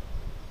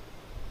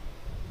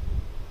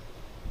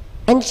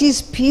 And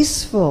she's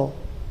peaceful.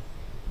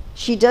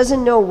 She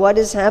doesn't know what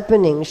is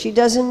happening. She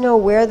doesn't know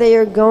where they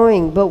are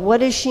going. But what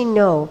does she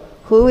know?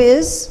 Who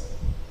is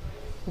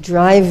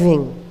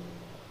driving?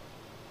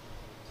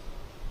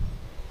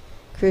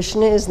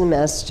 Krishna is the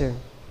master.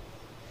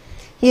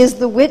 He is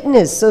the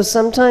witness. So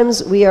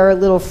sometimes we are a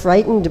little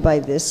frightened by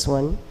this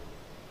one.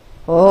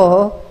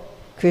 Oh,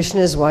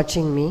 Krishna is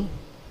watching me.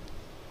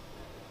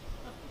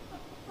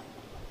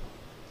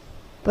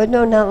 But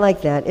no, not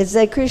like that. It's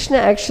that Krishna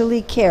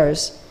actually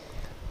cares.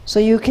 So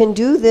you can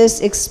do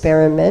this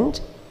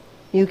experiment.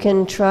 You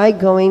can try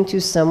going to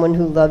someone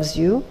who loves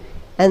you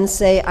and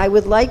say, I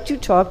would like to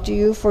talk to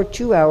you for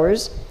 2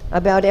 hours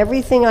about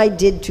everything I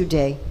did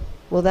today.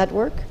 Will that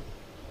work?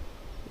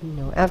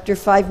 No. After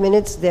 5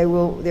 minutes,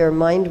 their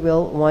mind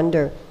will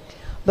wander.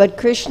 But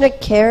Krishna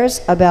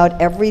cares about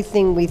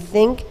everything we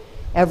think,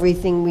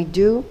 everything we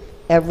do,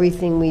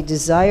 everything we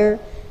desire,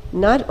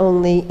 not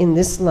only in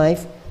this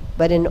life,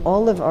 but in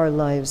all of our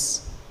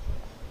lives.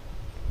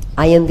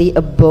 I am the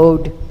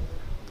abode.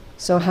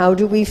 So how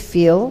do we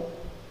feel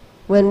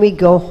when we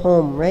go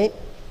home, right?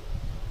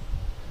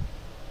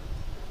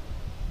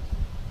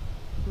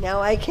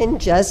 Now I can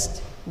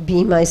just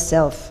be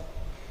myself.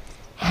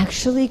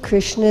 Actually,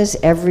 Krishna is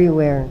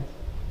everywhere.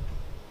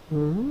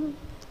 And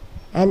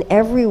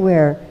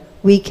everywhere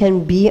we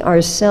can be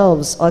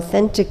ourselves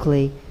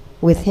authentically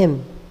with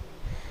Him.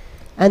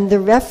 And the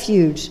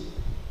refuge,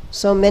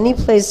 so many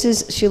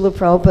places Srila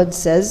Prabhupada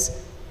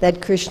says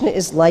that Krishna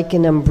is like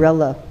an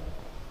umbrella.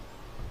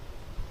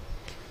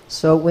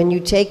 So when you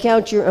take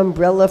out your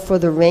umbrella for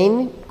the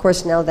rain, of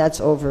course now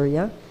that's over,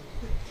 yeah?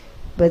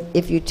 But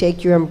if you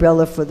take your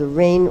umbrella for the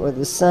rain or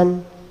the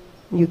sun,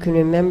 you can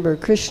remember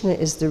Krishna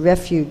is the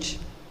refuge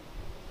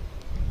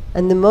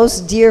and the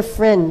most dear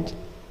friend.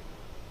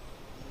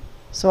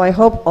 So I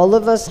hope all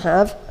of us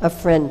have a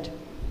friend,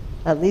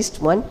 at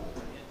least one,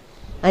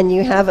 and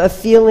you have a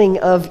feeling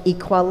of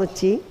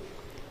equality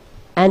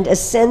and a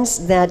sense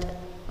that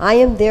I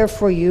am there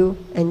for you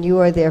and you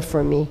are there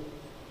for me.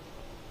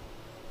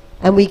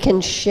 And we can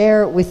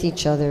share with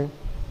each other.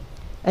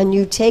 And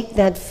you take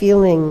that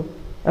feeling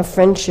of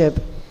friendship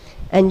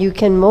and you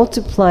can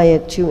multiply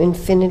it to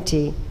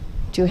infinity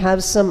to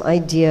have some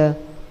idea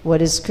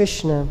what is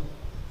Krishna.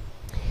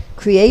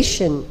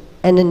 Creation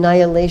and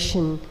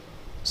annihilation.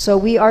 So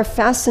we are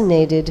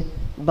fascinated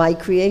by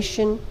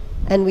creation,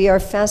 and we are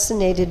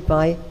fascinated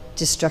by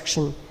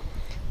destruction.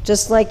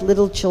 Just like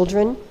little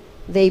children,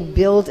 they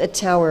build a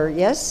tower,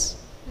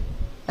 yes?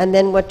 And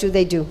then what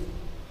do?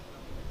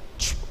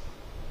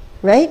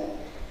 Right?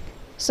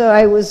 So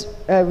I was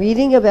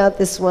reading about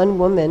this one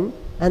woman,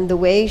 and the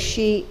way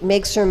she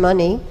makes her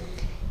money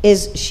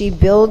is she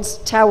builds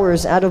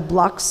towers out of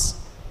blocks,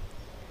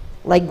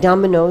 like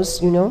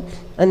dominoes, you know,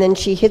 and then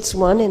she hits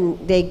one and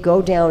they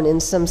go down in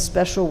some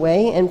special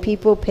way, and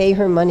people pay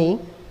her money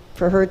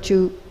for her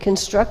to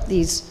construct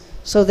these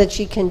so that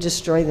she can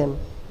destroy them.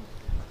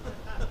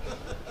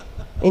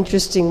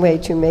 Interesting way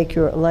to make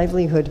your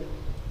livelihood.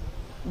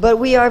 But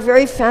we are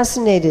very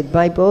fascinated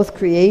by both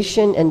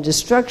creation and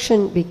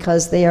destruction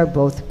because they are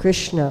both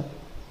Krishna.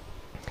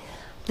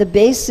 The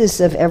basis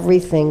of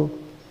everything.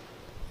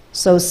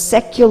 So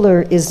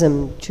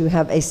secularism, to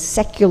have a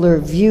secular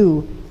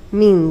view,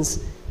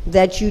 means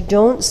that you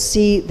don't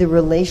see the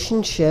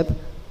relationship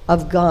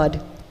of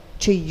God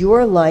to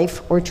your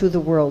life or to the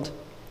world.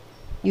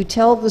 You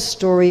tell the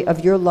story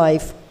of your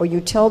life or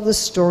you tell the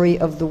story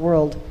of the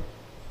world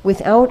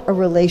without a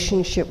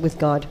relationship with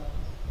God.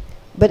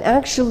 But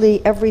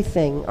actually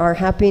everything, our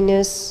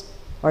happiness,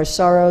 our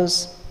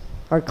sorrows,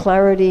 our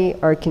clarity,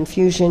 our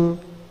confusion,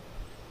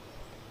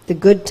 the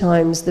good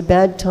times, the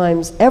bad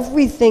times,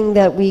 everything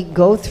that we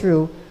go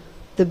through,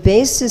 the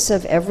basis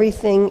of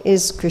everything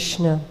is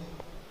Krishna.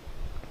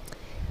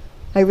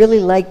 I really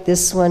liked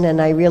this one, and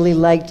I really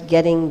liked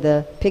getting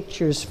the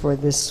pictures for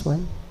this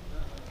one.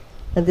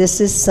 And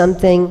this is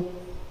something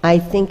I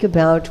think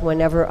about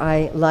whenever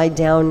I lie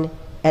down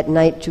at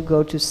night to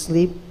go to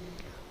sleep,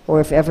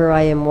 or if ever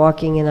I am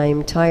walking and I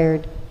am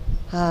tired.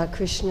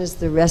 Krishna is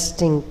the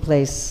resting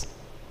place.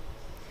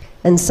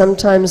 And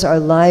sometimes our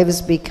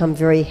lives become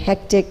very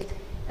hectic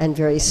and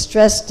very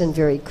stressed and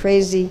very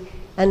crazy,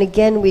 and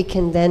again we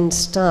can then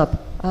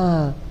stop.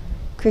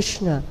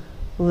 Krishna,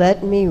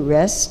 let me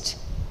rest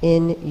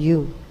in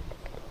you.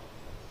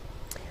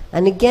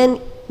 And again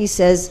he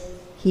says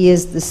he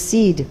is the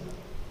seed.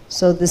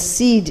 So the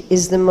seed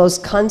is the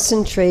most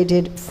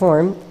concentrated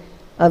form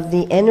of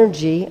the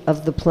energy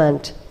of the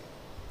plant.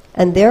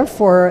 And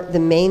therefore the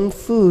main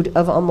food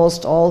of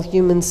almost all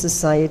human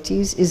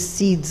societies is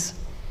seeds.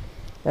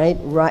 Right?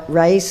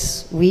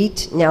 Rice,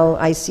 wheat. Now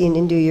I see in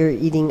India you're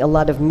eating a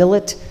lot of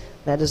millet.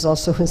 That is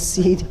also a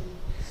seed.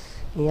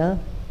 Yeah.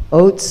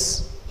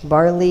 Oats,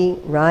 barley,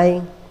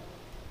 rye.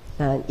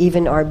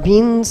 Even our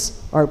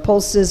beans, our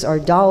pulses, our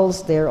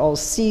dals, they're all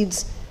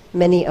seeds.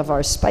 Many of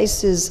our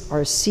spices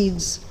are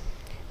seeds.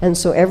 And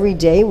so every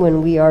day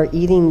when we are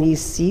eating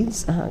these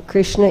seeds,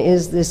 Krishna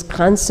is this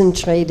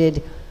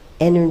concentrated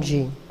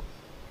energy.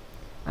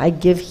 I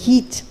give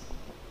heat.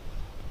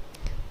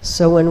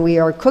 So when we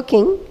are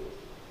cooking,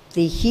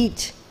 the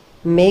heat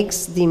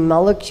makes the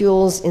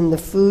molecules in the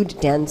food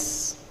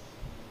dense.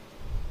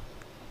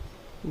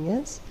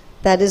 Yes?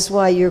 That is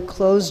why your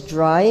clothes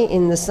dry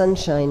in the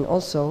sunshine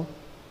also.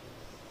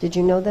 Did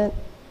you know that?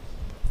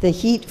 The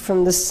heat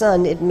from the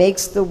sun, it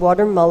makes the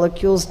water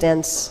molecules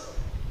dense,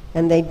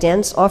 and they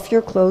dance off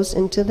your clothes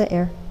into the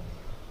air.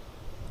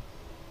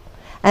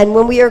 And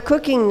when we are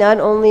cooking, not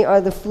only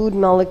are the food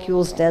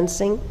molecules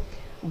dancing,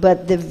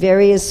 but the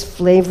various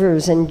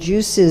flavors and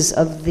juices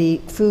of the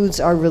foods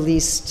are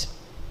released.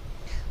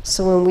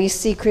 So when we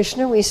see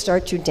Krishna, we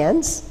start to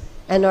dance,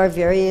 and our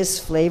various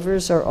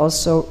flavors are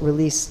also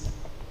released.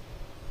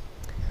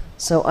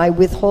 So I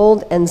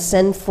withhold and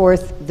send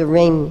forth the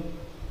rain.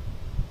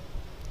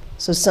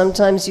 So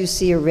sometimes you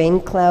see a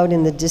rain cloud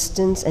in the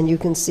distance, and you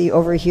can see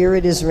over here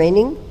it is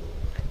raining,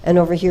 and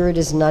over here it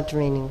is not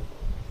raining.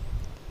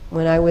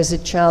 When I was a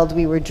child,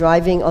 we were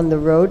driving on the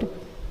road,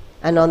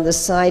 and on the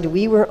side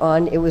we were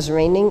on, it was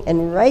raining,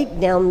 and right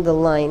down the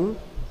line,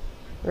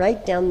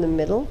 right down the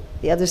middle,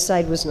 the other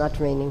side was not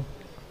raining.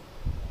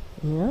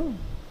 Yeah.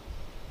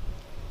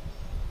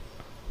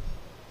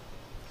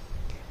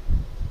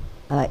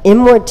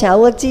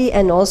 Immortality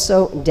and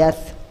also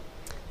death.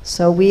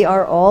 So we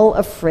are all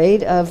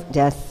afraid of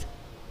death.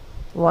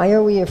 Why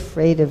are we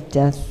afraid of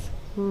death?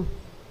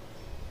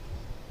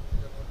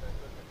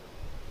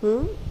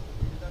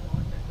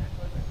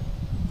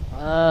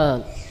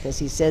 Because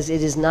he says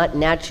it is not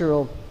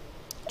natural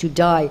to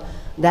die.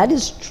 That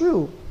is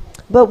true.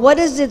 But what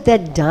is it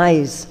that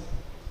dies?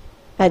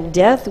 At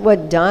death,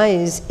 what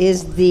dies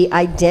is the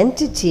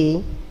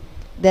identity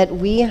that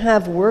we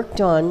have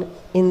worked on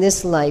in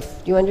this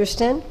life. Do you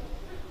understand?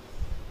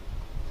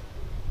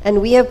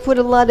 And we have put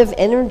a lot of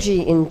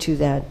energy into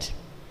that.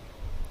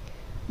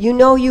 You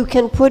know you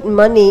can put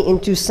money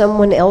into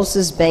someone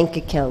else's bank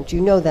account. You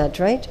know that,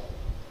 right?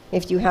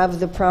 If you have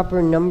the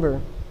proper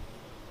number.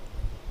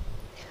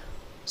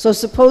 So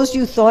suppose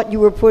you thought you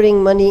were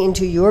putting money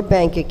into your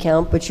bank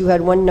account, but you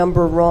had one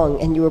number wrong,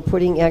 and you were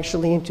putting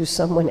actually into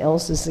someone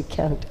else's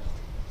account.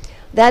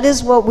 That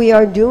is what we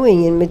are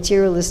doing in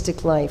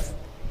materialistic life.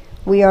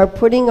 We are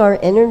putting our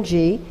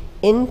energy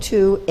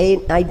into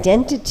an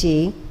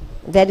identity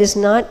that is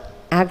not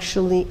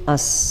actually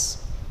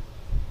us.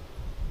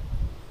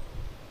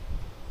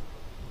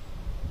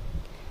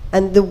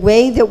 And the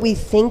way that we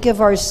think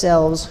of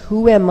ourselves,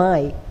 who am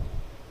I?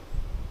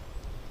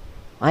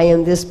 I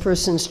am this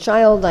person's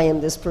child, I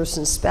am this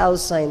person's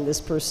spouse, I am this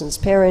person's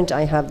parent,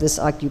 I have this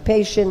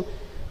occupation,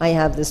 I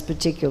have this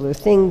particular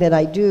thing that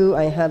I do,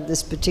 I have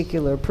this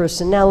particular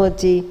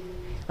personality,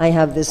 I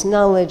have this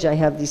knowledge, I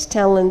have these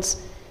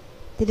talents.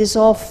 It is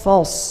all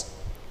false.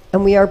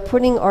 And we are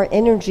putting our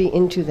energy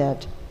into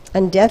that.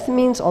 And death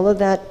means all of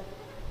that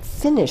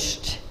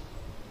finished.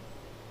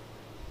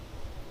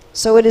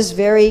 So it is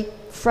very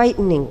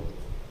frightening.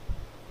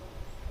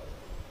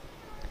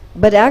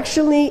 But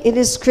actually, it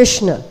is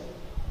Krishna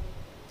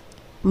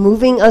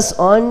moving us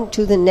on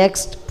to the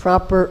next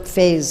proper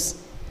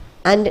phase.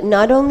 And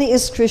not only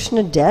is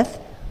Krishna death,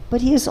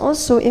 but he is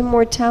also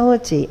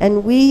immortality.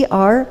 And we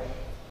are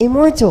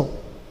immortal.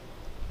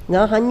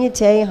 Na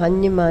hanyate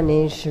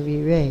hanyamane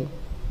sharire.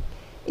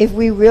 If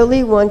we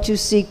really want to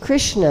see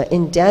Krishna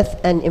in death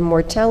and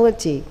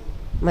immortality,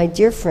 my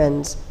dear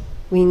friends,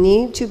 we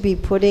need to be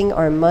putting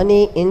our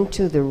money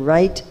into the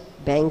right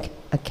bank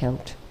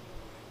account.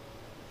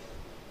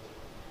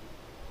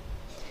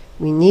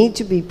 We need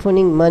to be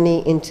putting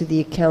money into the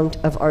account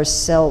of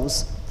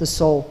ourselves, the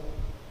soul.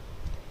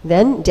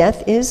 Then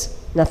death is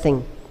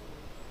nothing.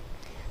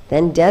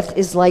 Then death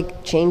is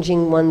like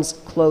changing one's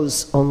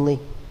clothes only.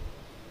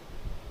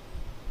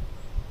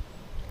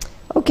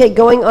 Okay,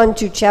 going on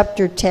to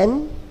chapter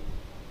 10.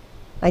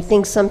 I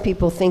think some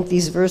people think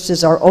these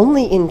verses are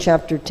only in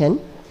chapter 10.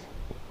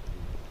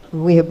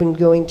 We have been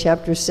going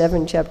chapter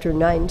 7, chapter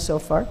 9 so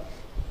far.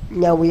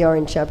 Now we are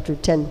in chapter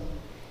 10.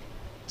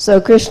 So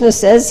Krishna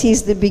says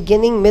he's the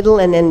beginning, middle,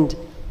 and end.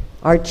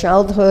 Our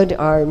childhood,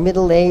 our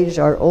middle age,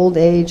 our old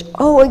age.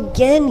 Oh,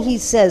 again he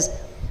says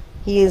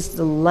he is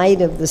the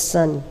light of the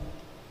sun.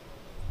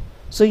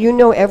 So you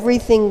know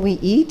everything we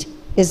eat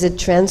is a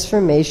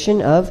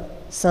transformation of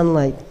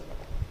sunlight.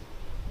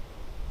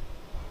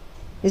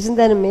 Isn't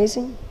that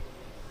amazing?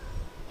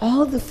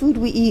 All the food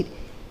we eat,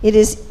 it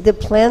is the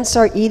plants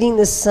are eating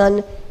the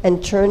sun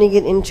and turning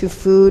it into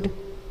food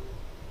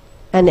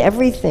and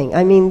everything.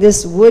 I mean,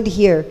 this wood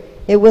here,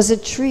 it was a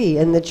tree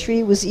and the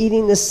tree was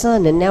eating the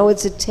sun and now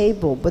it's a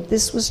table, but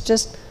this was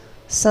just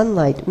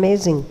sunlight.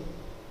 Amazing.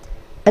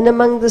 And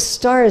among the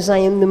stars, I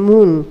am the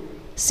moon.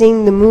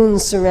 Seeing the moon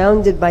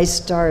surrounded by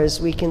stars,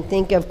 we can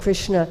think of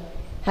Krishna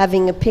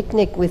having a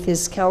picnic with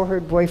his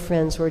cowherd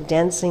boyfriends or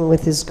dancing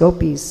with his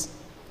gopis.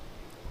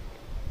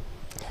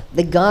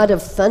 The god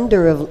of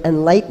thunder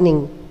and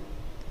lightning,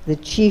 the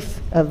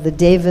chief of the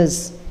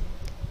devas.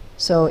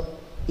 So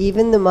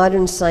even the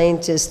modern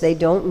scientists, they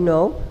don't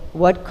know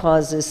what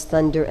causes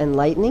thunder and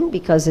lightning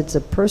because it's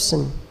a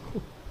person.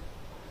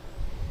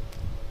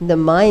 The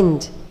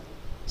mind.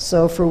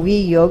 So for we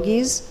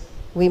yogis,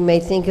 we may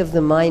think of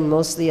the mind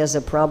mostly as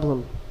a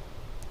problem.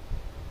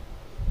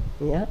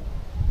 Yeah?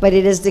 But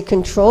it is the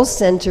control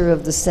center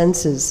of the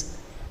senses.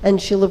 And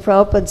Srila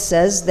Prabhupada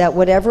says that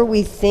whatever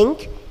we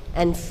think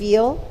and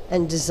feel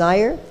and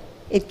desire,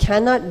 it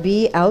cannot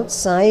be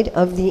outside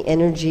of the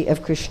energy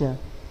of Krishna.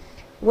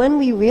 When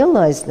we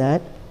realize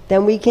that,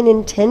 then we can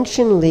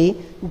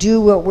intentionally do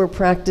what we're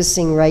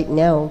practicing right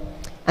now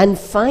and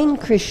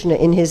find Krishna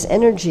in his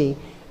energy,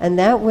 and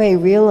that way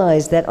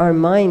realize that our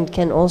mind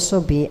can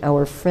also be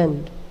our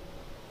friend.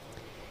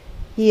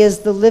 He is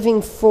the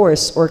living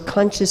force or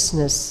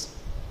consciousness.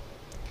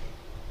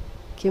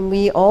 Can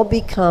we all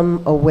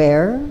become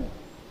aware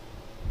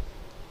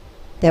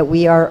that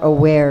we are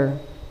aware?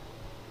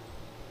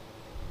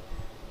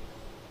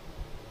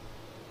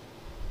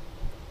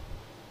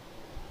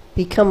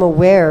 Become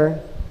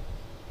aware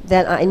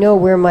that I know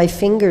where my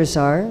fingers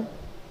are.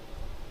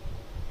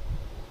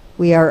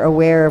 We are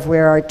aware of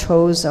where our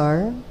toes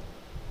are.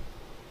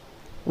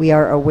 We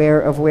are aware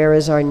of where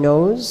is our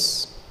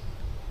nose.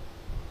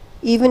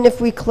 Even if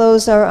we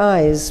close our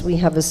eyes, we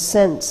have a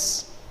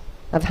sense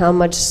of how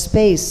much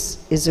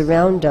space is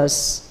around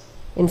us,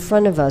 in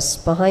front of us,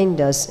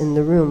 behind us, in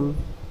the room.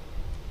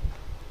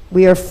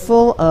 We are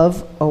full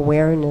of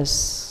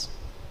awareness.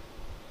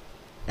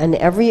 And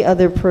every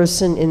other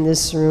person in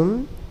this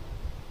room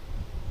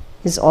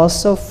is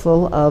also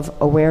full of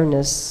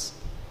awareness.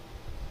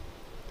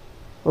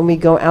 When we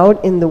go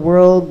out in the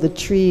world, the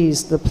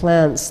trees, the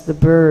plants, the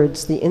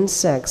birds, the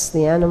insects,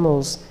 the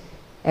animals,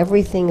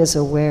 everything is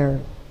aware.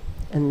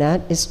 And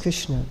that is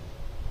Krishna.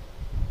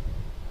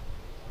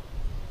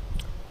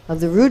 Of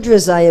the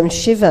Rudras, I am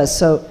Shiva.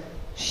 So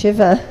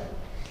Shiva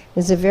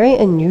is a very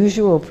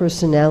unusual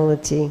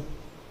personality.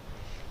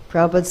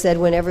 Prabhupada said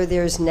whenever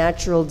there's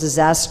natural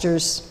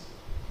disasters,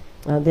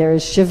 there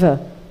is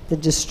Shiva, the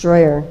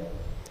destroyer.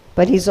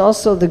 But he's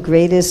also the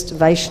greatest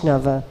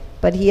Vaishnava.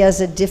 But he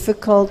has a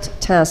difficult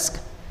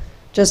task.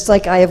 Just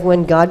like I have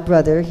one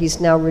godbrother, he's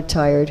now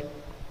retired.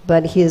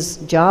 But his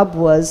job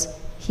was,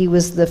 he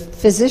was the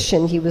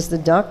physician, he was the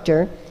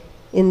doctor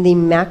in the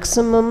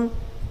maximum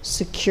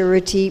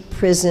security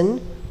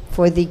prison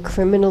for the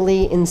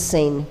criminally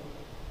insane.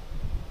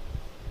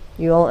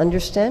 You all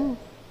understand?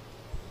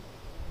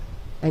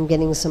 I'm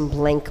getting some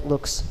blank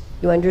looks.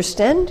 You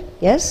understand?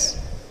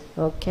 Yes?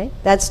 Okay.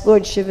 That's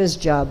Lord Shiva's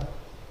job.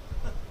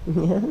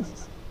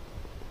 Yes.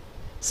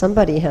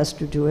 Somebody has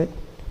to do it.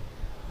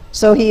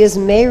 So he is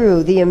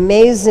Meru, the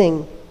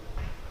amazing,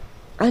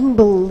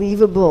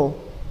 unbelievable.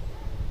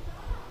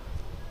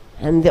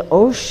 And the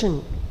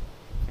ocean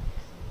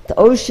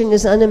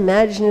is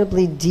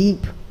unimaginably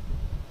deep,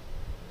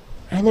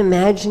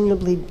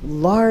 unimaginably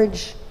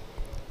large,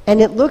 and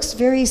it looks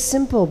very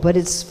simple, but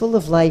it's full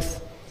of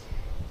life.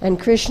 And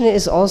Krishna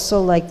is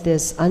also like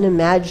this,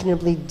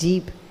 unimaginably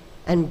deep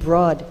and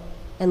broad,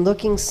 and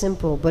looking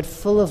simple, but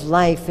full of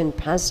life and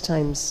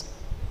pastimes.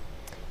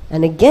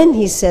 And again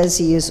he says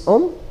he is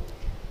Om.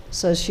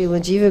 So Srila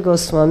Jiva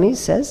Goswami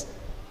says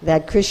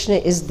that Krishna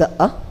is the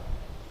A,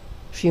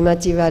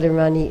 Srimati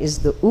Radharani is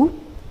the U,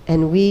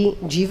 and we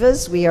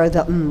Jivas, we are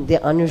the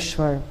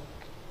Anushwar.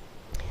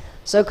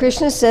 So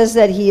Krishna says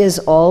that he is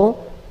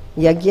all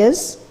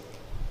yagyas,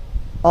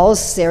 all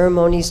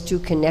ceremonies to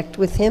connect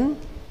with him,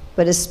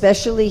 but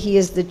especially he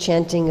is the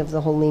chanting of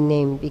the holy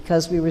name,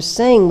 because we were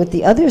saying with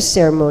the other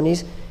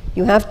ceremonies,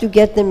 you have to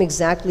get them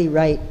exactly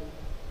right.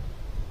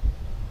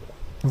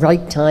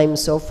 Right time,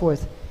 so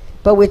forth.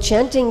 But with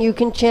chanting, you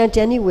can chant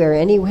anywhere,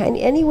 any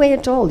way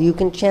at all. You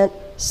can chant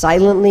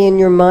silently in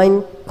your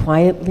mind,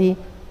 quietly,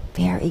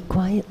 very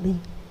quietly,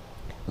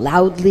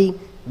 loudly,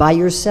 by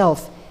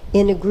yourself,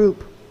 in a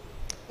group,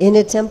 in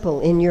a temple,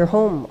 in your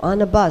home,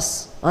 on a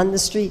bus, on the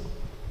street,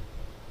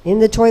 in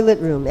the toilet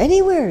room,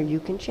 anywhere you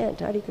can chant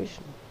Hare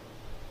Krishna.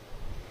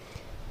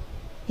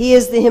 He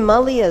is the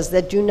Himalayas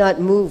that do not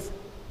move.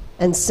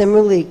 And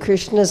similarly,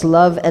 Krishna's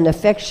love and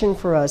affection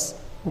for us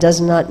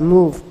does not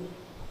move.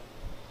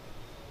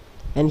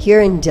 And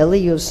here in Delhi,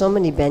 you have so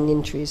many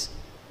banyan trees.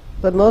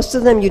 But most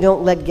of them you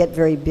don't let get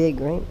very big,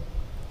 right?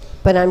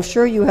 But I'm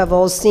sure you have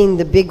all seen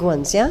the big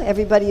ones, yeah?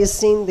 Everybody has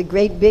seen the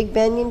great big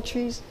banyan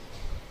trees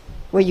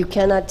where you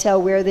cannot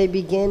tell where they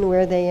begin,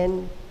 where they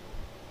end.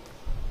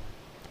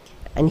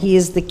 And he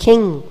is the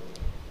king.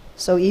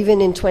 So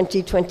even in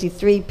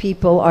 2023,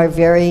 people are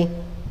very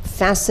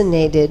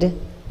fascinated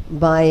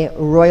by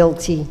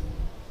royalty.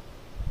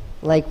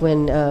 Like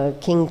when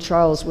King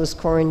Charles was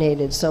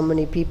coronated, so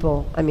many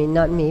people, I mean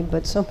not me,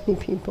 but so many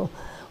people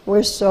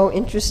were so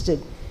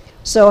interested.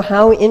 So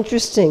how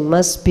interesting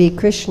must be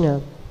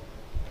Krishna?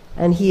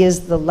 And he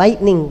is the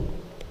lightning.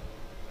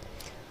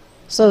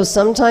 So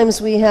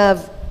sometimes we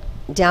have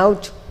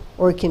doubt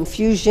or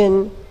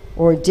confusion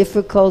or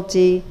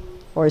difficulty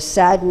or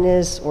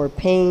sadness or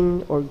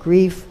pain or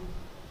grief.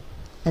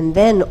 And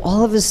then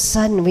all of a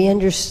sudden we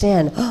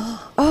understand,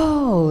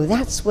 oh,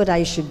 that's what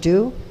I should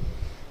do.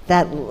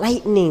 That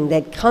lightning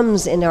that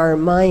comes in our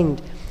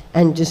mind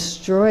and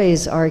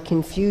destroys our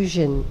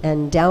confusion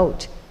and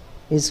doubt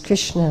is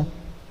Krishna.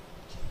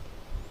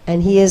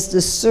 And he is the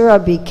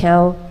Surabhi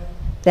cow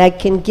that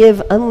can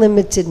give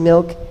unlimited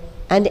milk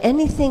and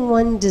anything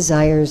one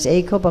desires.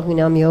 Eko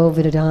Bahunamyo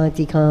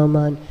Vidadati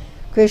Kaman.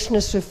 Krishna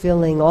is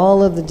fulfilling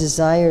all of the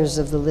desires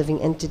of the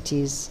living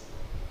entities.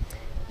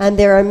 And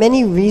there are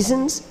many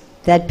reasons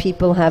that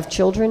people have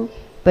children,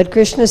 but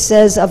Krishna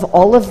says of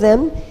all of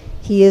them,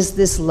 he is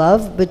this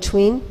love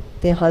between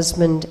the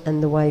husband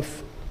and the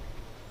wife.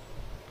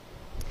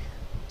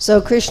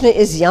 So Krishna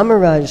is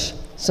Yamaraj.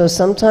 So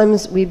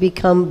sometimes we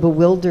become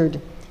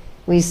bewildered.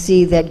 We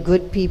see that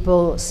good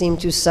people seem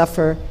to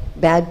suffer,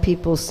 bad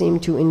people seem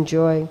to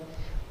enjoy.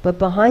 But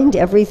behind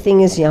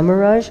everything is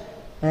Yamaraj,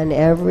 and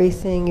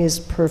everything is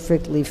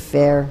perfectly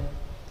fair.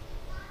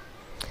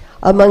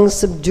 Among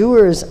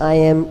subduers I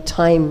am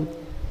time.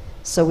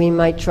 So we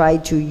might try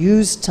to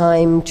use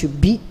time, to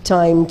beat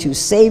time, to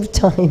save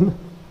time.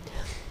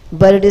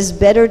 But it is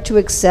better to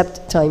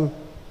accept time,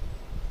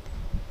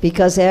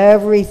 because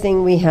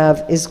everything we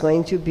have is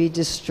going to be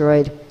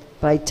destroyed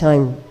by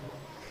time.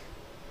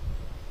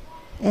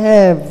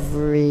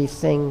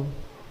 Everything.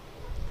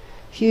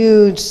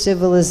 Huge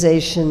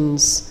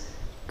civilizations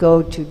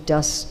go to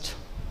dust.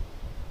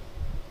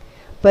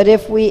 But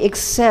if we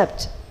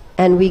accept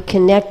and we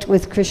connect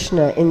with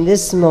Krishna in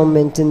this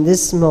moment, in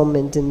this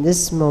moment, in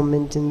this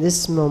moment, in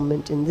this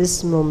moment, in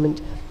this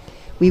moment,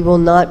 we will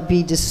not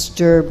be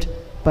disturbed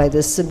by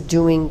the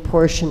subduing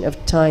portion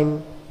of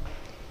time.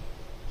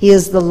 He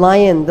is the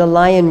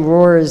lion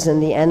roars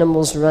and the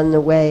animals run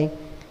away.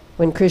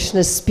 When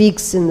Krishna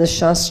speaks in the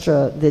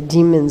Shastra, the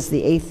demons,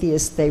 the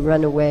atheists, they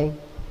run away.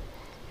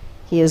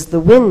 He is the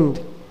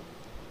wind.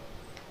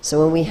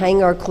 So when we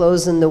hang our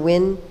clothes in the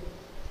wind,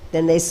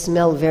 then they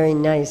smell very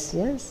nice,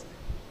 yes?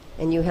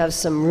 And you have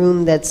some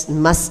room that's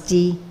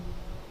musty,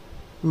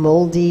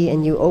 moldy,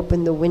 and you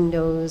open the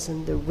windows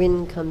and the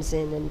wind comes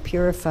in and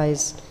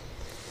purifies.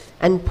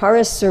 And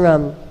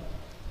Parasuram,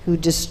 who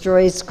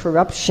destroys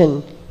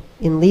corruption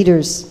in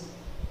leaders.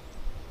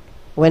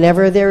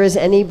 Whenever there is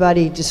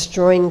anybody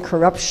destroying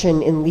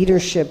corruption in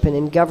leadership and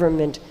in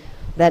government,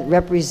 that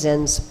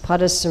represents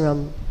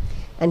Parasuram.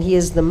 And he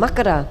is the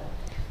Makara.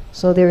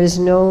 So there is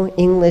no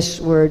English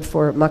word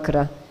for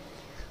Makara.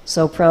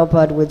 So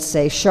Prabhupada would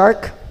say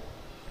shark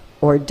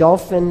or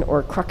dolphin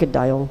or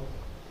crocodile,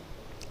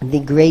 the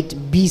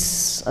great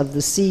beasts of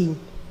the sea.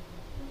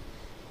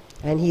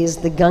 And he is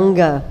the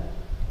Ganga,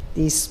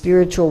 the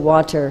spiritual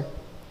water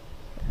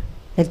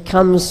that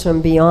comes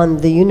from beyond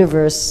the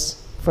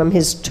universe, from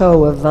his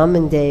toe of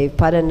Vamandev,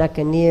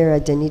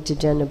 Paranakanira Danita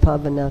Jana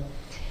Pavana.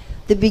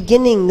 The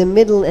beginning, the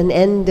middle, and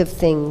end of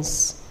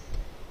things.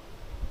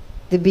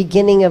 The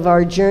beginning of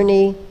our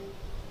journey,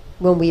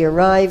 when we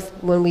arrive,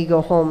 when we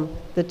go home.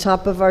 The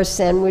top of our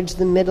sandwich,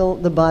 the middle,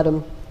 the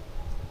bottom.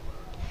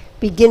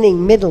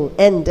 Beginning, middle,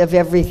 end of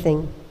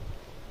everything.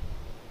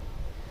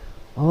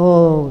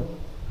 Oh,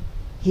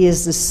 he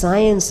is the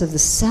science of the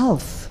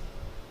self.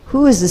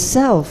 Who is the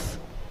self?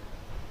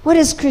 What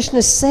does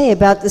Krishna say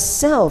about the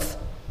self?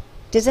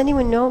 Does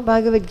anyone know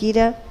Bhagavad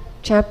Gita,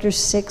 chapter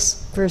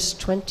 6, verse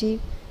 20?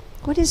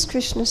 What does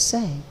Krishna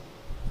say?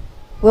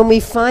 When we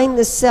find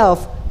the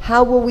self,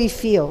 how will we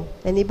feel?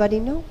 Anybody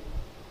know?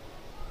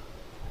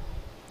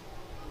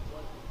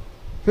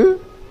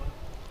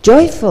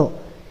 Joyful.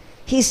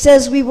 He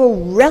says we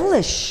will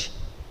relish.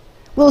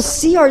 We'll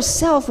see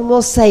ourselves and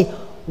we'll say,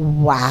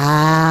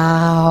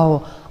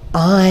 wow,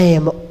 I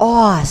am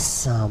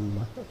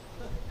awesome.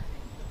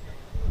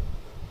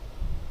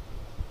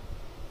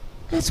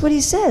 That's what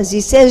he says.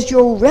 He says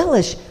you'll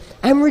relish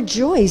and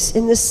rejoice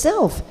in the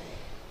self.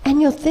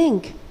 And you'll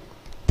think,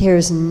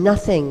 there's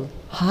nothing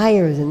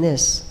higher than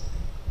this.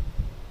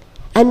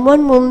 And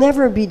one will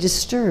never be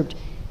disturbed,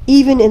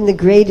 even in the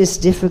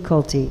greatest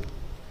difficulty.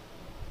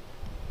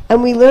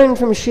 And we learn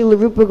from Srila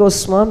Rupa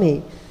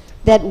Goswami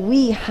that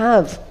we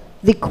have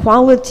the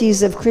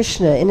qualities of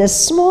Krishna in a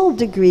small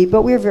degree,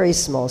 but we're very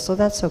small, so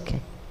that's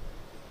okay.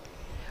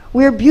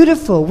 We're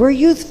beautiful, we're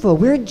youthful,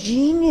 we're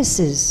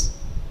geniuses.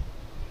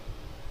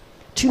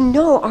 To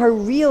know our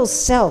real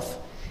self.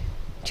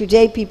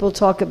 Today people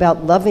talk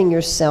about loving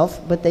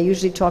yourself, but they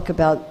usually talk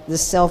about the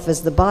self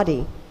as the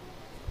body.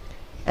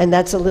 And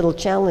that's a little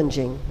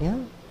challenging, yeah?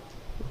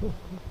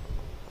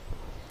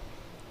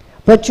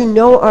 But to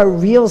know our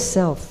real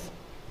self.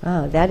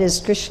 That is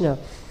Krishna.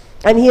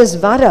 And he is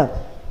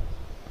Vada.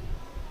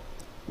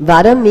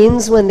 Vada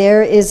means when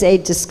there is a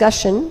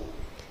discussion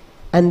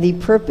and the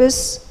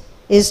purpose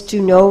is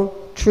to know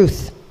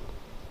truth.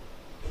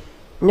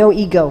 No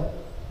ego.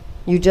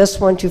 You just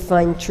want to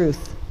find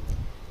truth.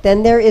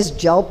 Then there is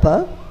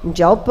Jalpa.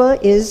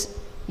 Jalpa is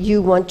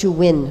you want to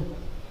win.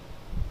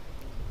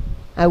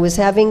 I was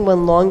having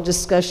one long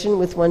discussion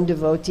with one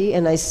devotee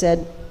and I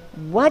said,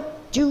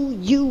 what do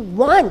you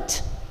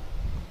want?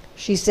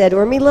 She said,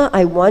 Urmila,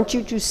 I want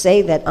you to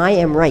say that I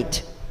am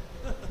right.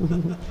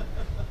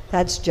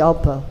 That's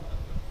Jalpa.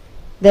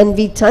 Then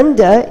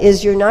Vitanda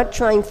is you're not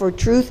trying for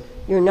truth,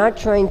 you're not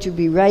trying to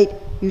be right,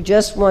 you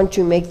just want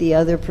to make the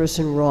other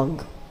person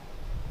wrong.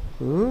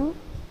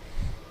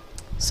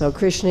 So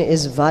Krishna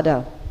is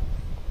Vada.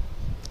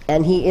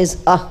 And he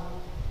is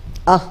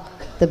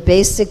the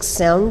basic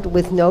sound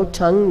with no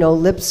tongue, no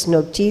lips,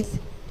 no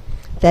teeth.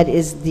 That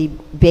is the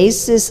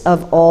basis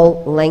of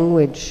all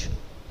language.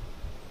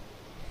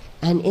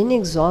 An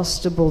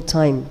inexhaustible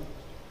time.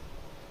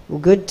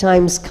 Good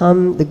times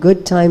come, the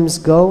good times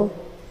go.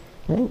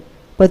 Right?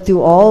 But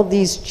through all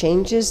these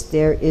changes,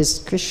 there is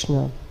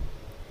Krishna.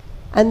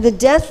 And the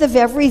death of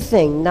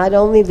everything, not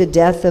only the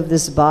death of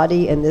this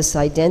body and this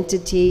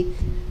identity,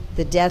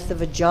 the death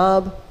of a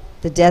job,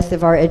 the death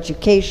of our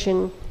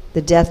education,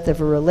 the death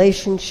of a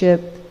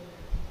relationship,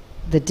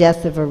 the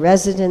death of a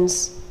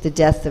residence, the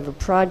death of a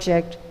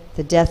project,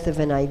 the death of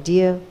an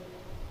idea.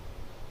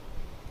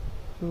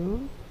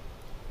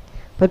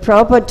 But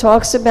Prabhupada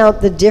talks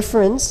about the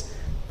difference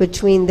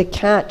between the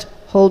cat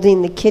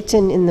holding the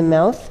kitten in the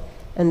mouth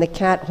and the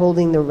cat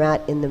holding the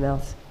rat in the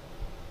mouth.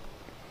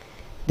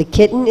 The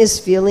kitten is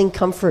feeling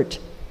comfort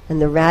and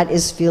the rat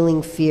is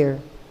feeling fear.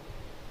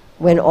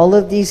 When all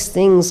of these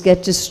things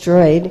get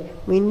destroyed,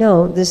 we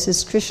know this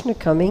is Krishna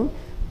coming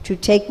to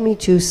take me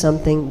to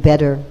something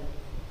better.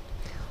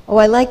 Oh,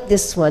 I like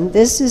this one.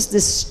 This is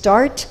the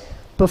start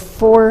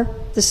before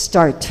the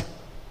start.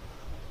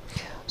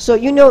 So,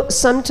 you know,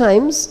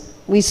 sometimes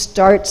we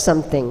start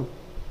something.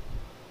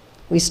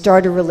 We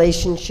start a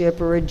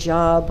relationship or a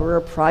job or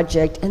a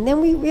project, and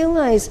then we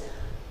realize,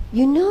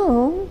 you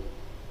know,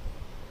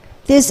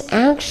 this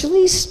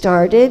actually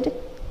started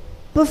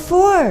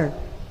before.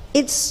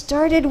 It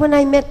started when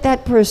I met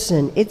that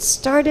person. It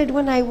started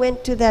when I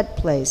went to that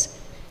place.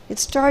 It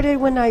started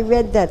when I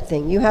read that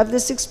thing. You have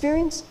this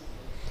experience?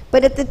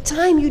 But at the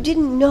time, you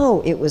didn't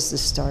know it was the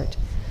start.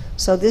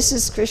 So this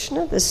is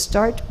Krishna, the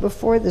start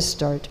before the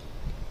start.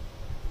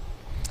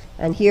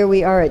 And here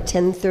we are at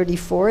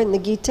 1034 in the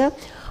Gita.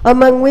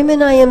 Among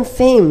women I am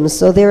famed.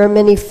 So there are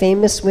many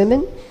famous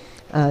women.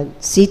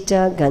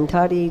 Sita,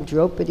 Gandhari,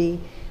 Draupadi.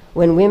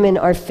 When women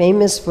are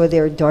famous for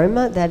their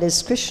dharma, that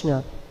is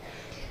Krishna.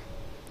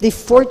 The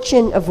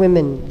fortune of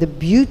women, the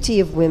beauty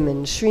of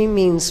women. Shri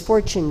means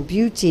fortune,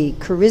 beauty,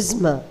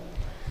 charisma.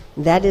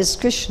 That is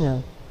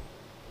Krishna.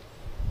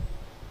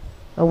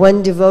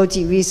 One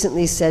devotee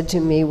recently said to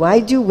me, why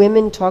do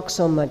women talk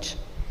so much?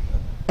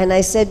 And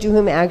I said to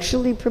him,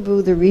 actually,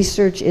 Prabhu, the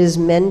research is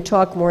men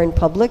talk more in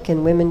public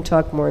and women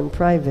talk more in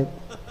private.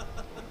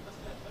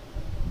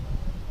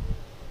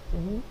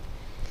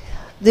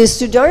 The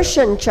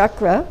Sudarshan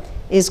Chakra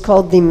is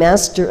called the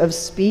master of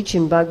speech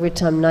in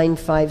Bhagavatam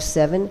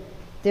 9.5.7.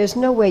 There's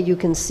no way you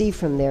can see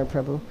from there,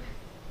 Prabhu.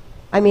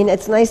 I mean,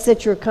 it's nice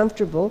that you're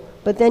comfortable,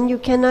 but then you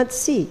cannot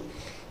see.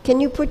 Can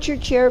you put your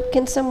chair,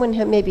 can someone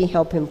maybe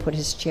help him put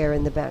his chair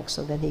in the back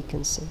so that he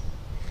can see?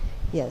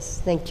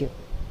 Yes, thank you.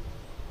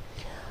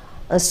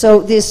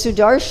 So the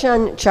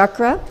Sudarshan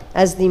chakra,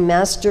 as the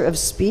master of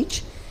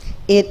speech,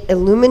 it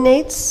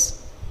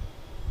illuminates.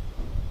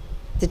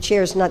 The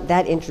chair is not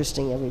that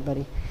interesting,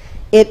 everybody.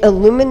 It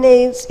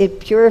illuminates, it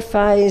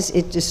purifies,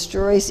 it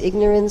destroys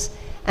ignorance.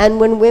 And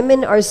when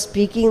women are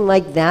speaking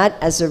like that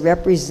as a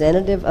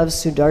representative of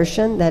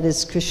Sudarshan, that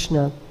is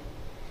Krishna.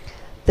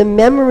 The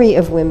memory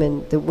of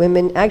women, the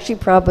women, actually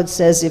Prabhupada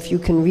says if you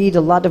can read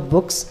a lot of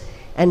books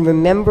and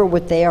remember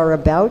what they are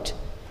about,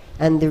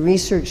 and the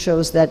research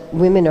shows that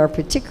women are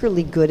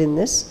particularly good in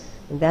this,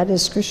 and that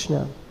is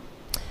Krishna.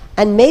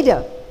 And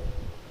Meda.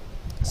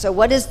 So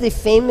what is the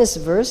famous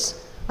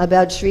verse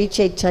about Sri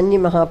Chaitanya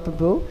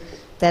Mahaprabhu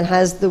that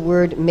has the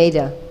word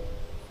Meda?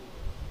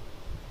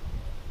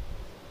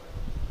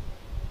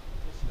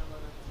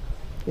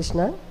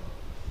 Krishna?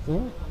 Yeah.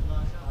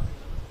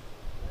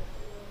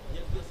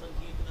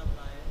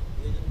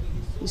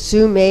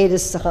 Su made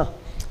is saha.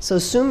 So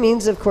su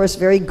means, of course,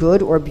 very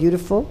good or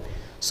beautiful.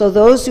 So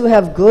those who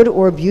have good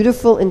or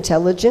beautiful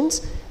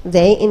intelligence,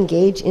 they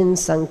engage in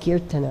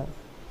Sankirtana.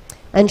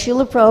 And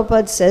Srila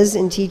Prabhupada says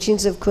in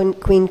Teachings of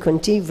Queen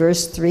Kunti,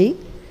 verse 3,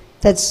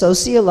 that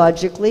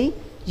sociologically,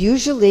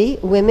 usually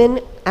women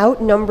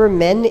outnumber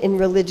men in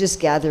religious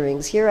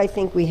gatherings. Here I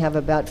think we have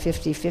about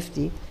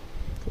 50-50.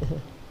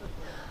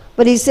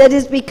 But he said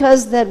it's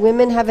because that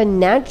women have a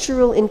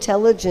natural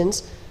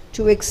intelligence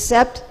to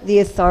accept the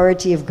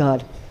authority of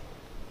God.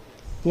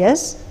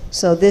 Yes?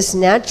 So this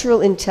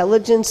natural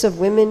intelligence of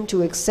women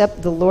to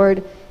accept the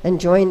Lord and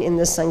join in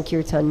the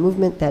Sankirtan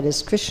movement, that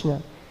is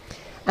Krishna.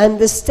 And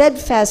the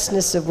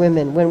steadfastness of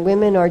women, when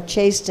women are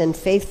chaste and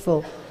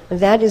faithful,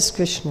 that is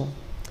Krishna.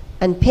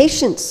 And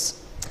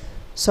patience.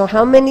 So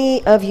how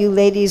many of you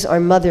ladies are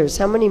mothers?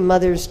 How many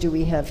mothers do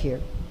we have here?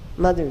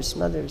 Mothers,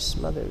 mothers,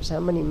 mothers. How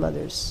many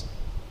mothers?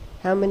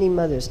 How many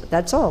mothers?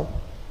 That's all.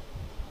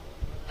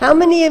 How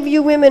many of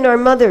you women are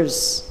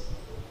mothers?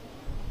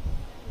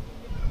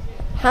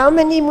 How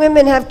many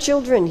women have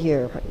children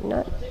here?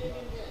 Not.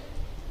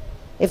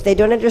 If they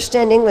don't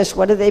understand English,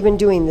 what have they been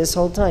doing this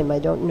whole time? I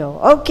don't know.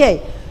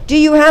 Okay. Do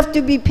you have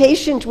to be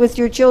patient with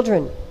your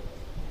children?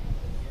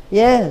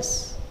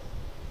 Yes.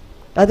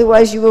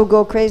 Otherwise you will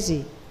go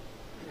crazy.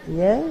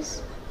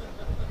 Yes?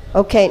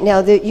 Okay,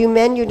 now you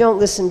men, you don't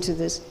listen to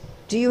this.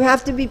 Do you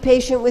have to be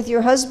patient with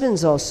your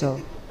husbands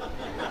also?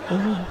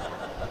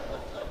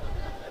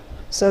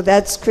 So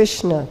that's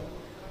Krishna.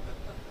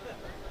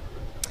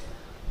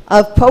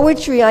 Of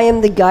poetry, I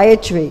am the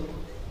Gayatri.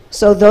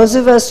 So those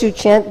of us who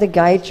chant the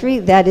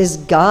Gayatri, that is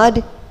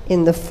God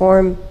in the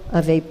form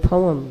of a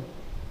poem.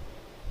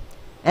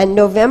 And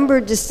November,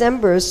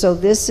 December, so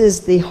this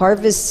is the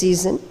harvest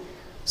season.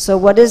 So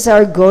what is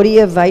our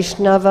Gaudiya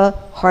Vaishnava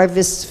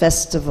harvest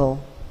festival?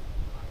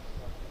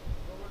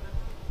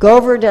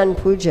 Govardhan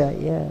Puja,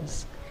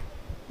 yes.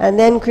 And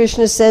then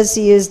Krishna says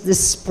he is the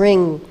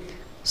spring.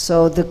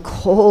 So the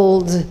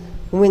cold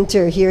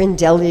winter here in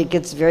Delhi, it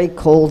gets very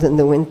cold in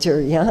the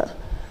winter, yeah?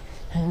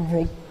 And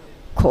very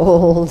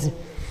cold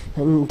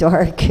and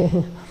dark.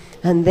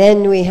 And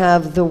then we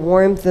have the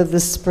warmth of the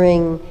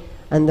spring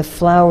and the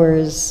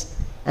flowers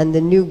and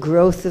the new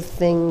growth of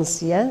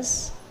things,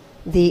 yes?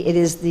 It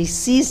is the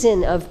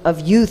season of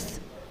youth.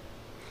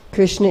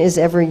 Krishna is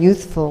ever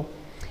youthful.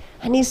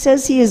 And he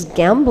says he is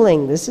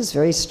gambling. This is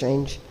very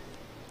strange.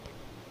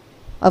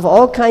 Of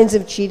all kinds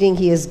of cheating,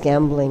 he is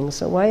gambling.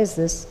 So why is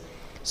this?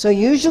 So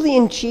usually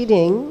in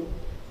cheating,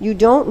 you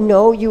don't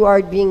know you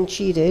are being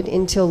cheated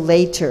until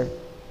later.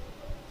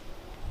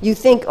 You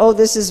think, oh,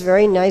 this is a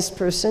very nice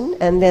person,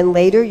 and then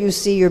later you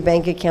see your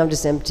bank account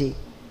is empty.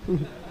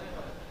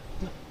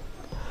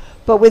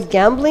 But with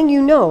gambling,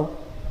 you know.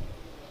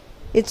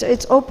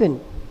 It's open.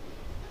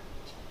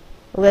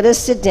 Let us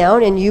sit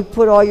down and you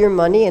put all your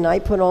money and I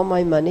put all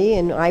my money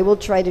and I will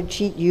try to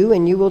cheat you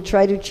and you will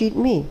try to cheat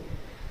me.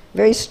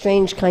 Very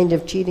strange kind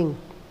of cheating.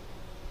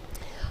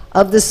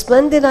 Of the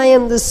splendid, I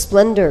am the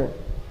splendor.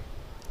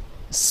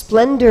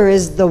 Splendor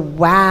is the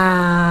wow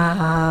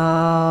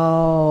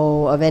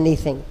of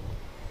anything.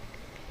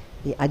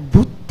 The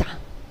adbhuta.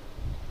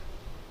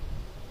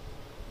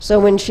 So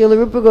when Srila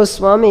Rupa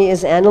Goswami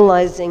is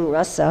analyzing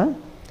rasa,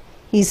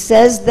 he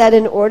says that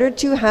in order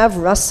to have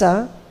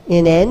rasa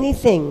in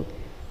anything,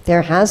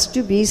 there has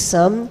to be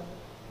some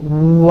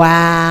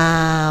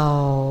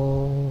wow,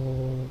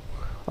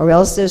 or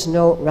else there's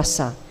no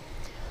rasa.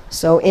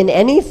 So in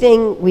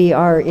anything we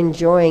are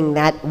enjoying,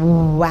 that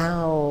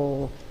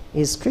wow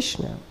is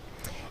Krishna.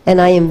 And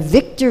I am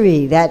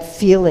victory, that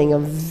feeling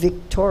of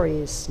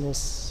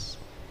victoriousness.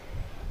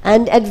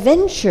 And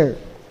adventure.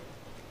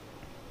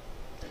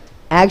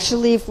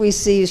 Actually, if we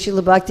see,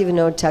 Srila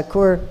Bhaktivinoda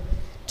Thakur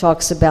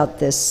talks about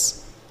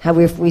this, how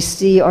if we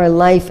see our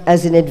life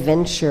as an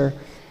adventure,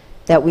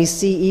 that we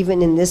see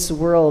even in this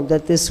world,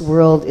 that this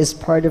world is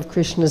part of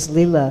Krishna's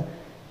Leela,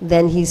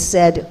 then he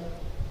said,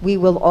 we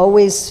will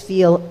always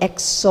feel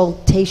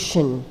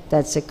exaltation.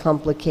 That's a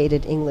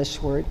complicated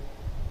English word.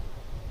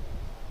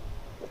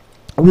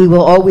 we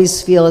will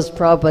always feel, as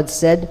Prabhupada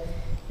said,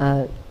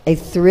 a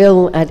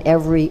thrill at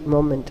every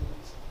moment.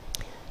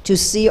 To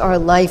see our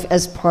life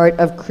as part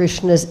of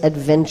Krishna's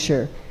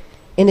adventure.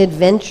 In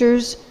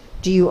adventures,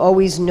 do you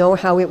always know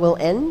how it will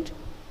end?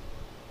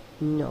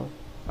 No.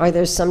 Are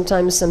there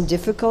sometimes some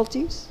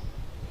difficulties?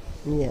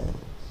 Yes.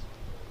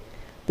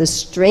 The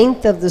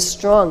strength of the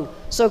strong.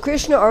 So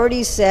Krishna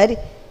already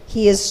said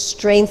he is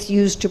strength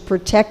used to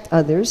protect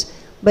others,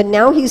 but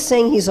now he's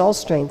saying he's all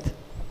strength.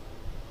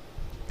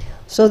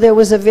 So there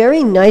was a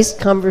very nice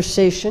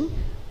conversation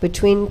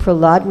between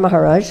Prahlad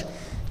Maharaj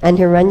and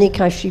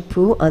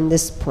Hiranyakashipu on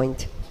this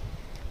point.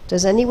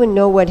 Does anyone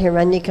know what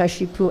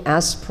Hiranyakashipu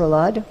asked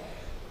Prahlad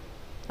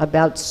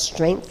about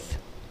strength?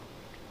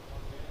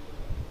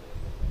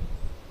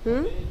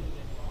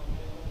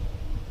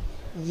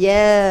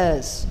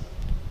 Yes.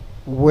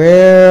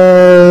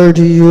 Where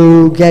do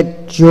you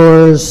get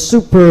your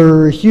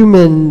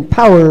superhuman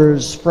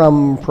powers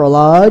from,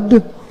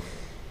 Prahlad?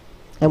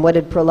 And what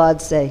did Prahlad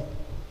say?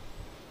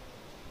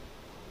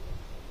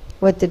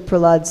 What did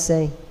Prahlad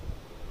say?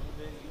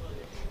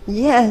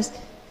 Yes.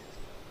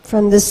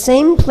 From the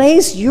same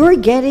place you're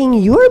getting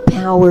your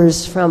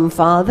powers from,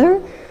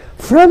 Father,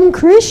 from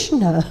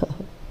Krishna.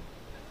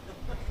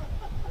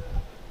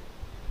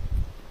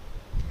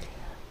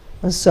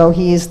 So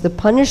he is the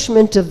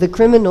punishment of the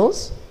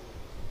criminals.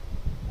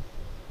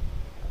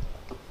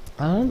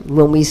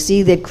 When we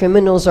see that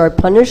criminals are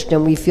punished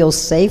and we feel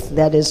safe,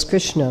 that is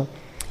Krishna.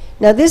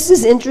 Now this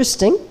is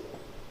interesting.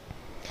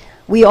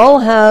 We all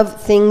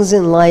have things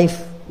in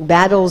life,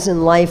 battles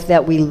in life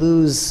that we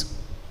lose,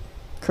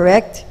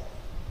 correct?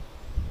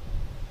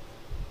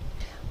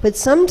 But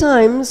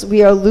sometimes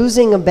we are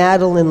losing a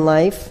battle in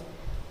life,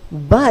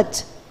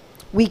 but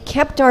we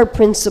kept our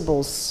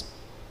principles.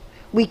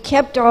 We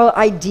kept our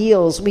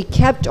ideals. We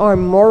kept our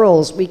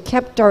morals. We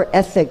kept our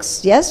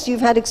ethics. Yes,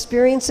 you've had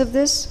experience of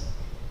this?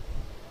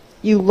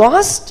 You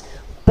lost,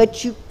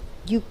 but you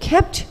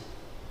kept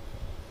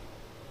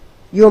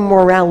your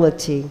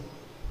morality.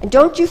 And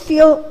don't you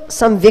feel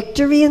some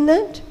victory in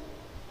that?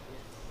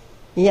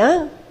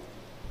 Yeah?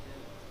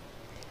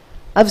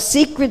 Of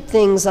secret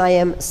things I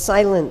am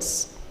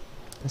silence.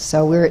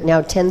 So we're at now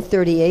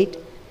 1038.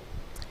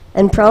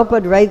 And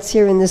Prabhupada writes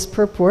here in this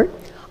purport,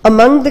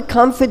 among the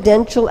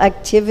confidential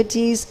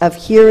activities of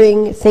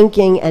hearing,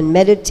 thinking, and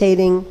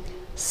meditating,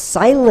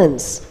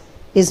 silence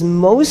is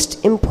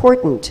most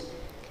important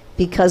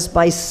because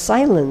by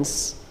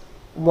silence,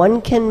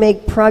 one can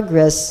make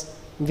progress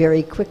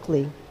very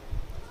quickly.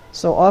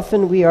 So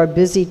often we are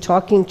busy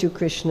talking to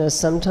Krishna.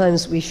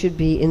 Sometimes we should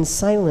be in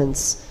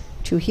silence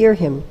to hear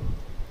him.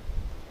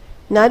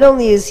 Not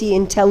only is he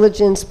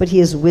intelligence, but he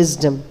is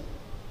wisdom,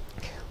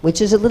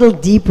 which is a little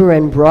deeper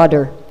and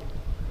broader.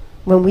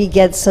 When we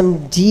get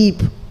some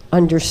deep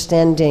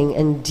understanding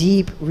and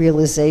deep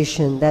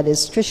realization, that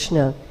is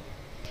Krishna.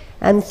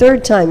 And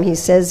third time he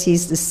says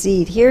he's the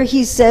seed. Here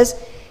he says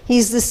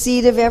he's the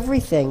seed of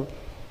everything.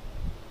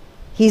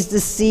 He's the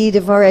seed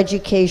of our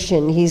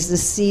education. He's the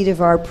seed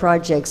of our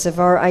projects, of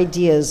our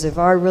ideas, of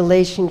our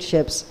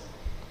relationships.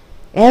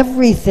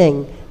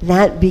 Everything,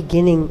 that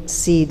beginning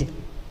seed.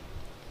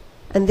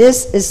 And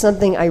this is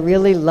something I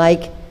really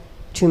like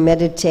to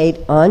meditate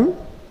on,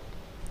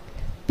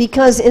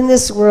 because in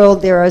this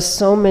world there are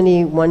so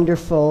many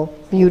wonderful,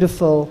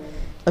 beautiful,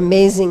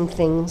 amazing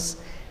things,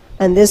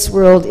 and this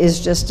world is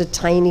just a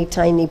tiny,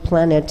 tiny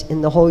planet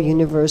in the whole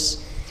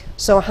universe.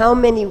 So how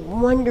many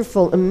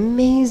wonderful,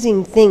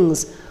 amazing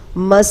things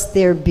must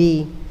there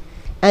be?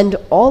 And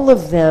all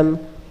of them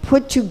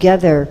put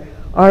together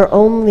are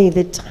only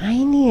the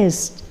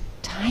tiniest,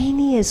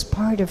 tiniest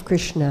part of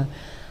Krishna.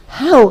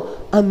 How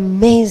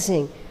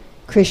amazing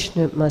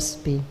Krishna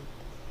must be.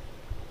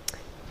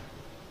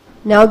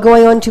 Now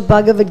going on to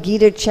Bhagavad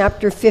Gita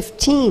chapter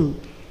 15.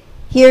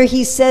 Here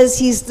he says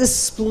he's the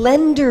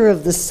splendor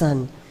of the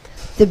sun,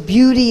 the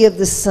beauty of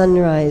the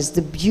sunrise,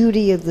 the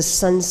beauty of the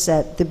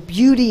sunset, the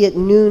beauty at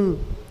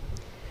noon,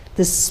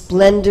 the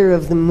splendor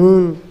of the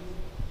moon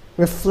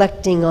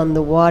reflecting on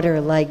the water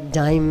like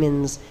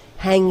diamonds,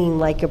 hanging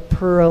like a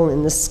pearl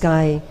in the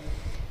sky,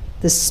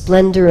 the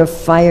splendor of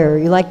fire.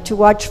 You like to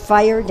watch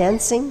fire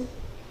dancing?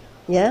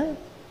 Yeah?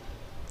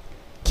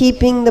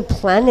 Keeping the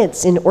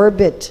planets in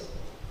orbit.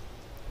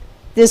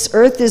 This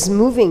earth is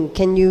moving.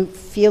 Can you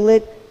feel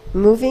it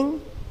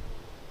moving?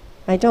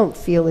 I don't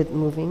feel it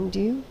moving, do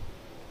you?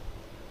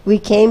 We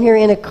came here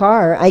in a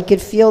car. I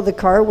could feel the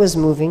car was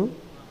moving.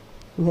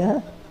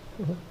 Yeah?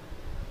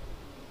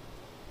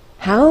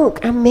 How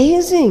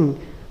amazing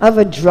of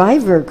a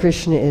driver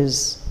Krishna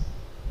is.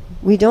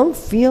 We don't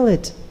feel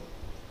it.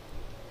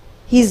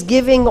 He's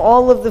giving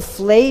all of the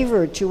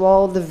flavor to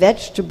all the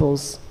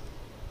vegetables.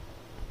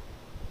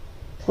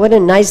 What a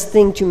nice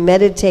thing to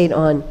meditate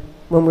on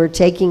when we're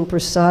taking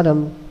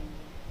prasadam.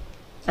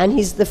 And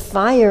he's the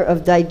fire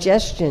of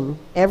digestion.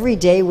 Every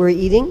day we're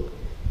eating.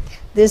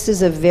 This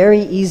is a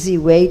very easy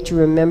way to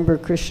remember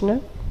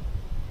Krishna.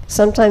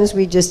 Sometimes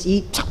we just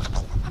eat.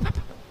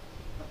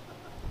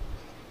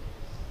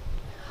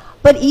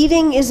 But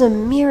eating is a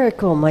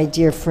miracle, my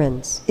dear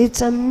friends.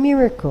 It's a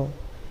miracle.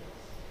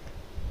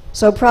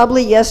 So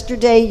probably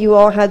yesterday you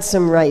all had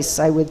some rice,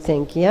 I would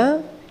think,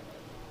 yeah?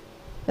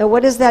 Now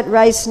what is that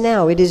rice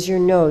now? It is your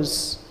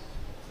nose.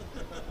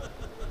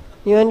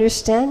 You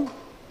understand?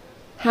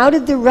 How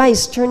did the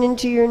rice turn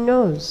into your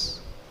nose?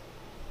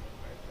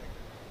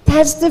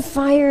 That's the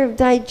fire of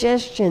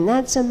digestion.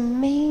 That's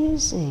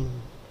amazing.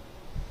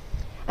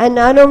 And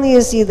not only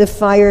is he the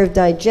fire of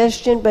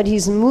digestion, but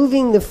he's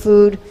moving the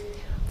food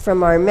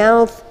from our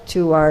mouth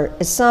to our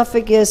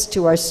esophagus,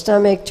 to our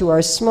stomach, to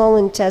our small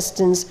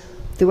intestines,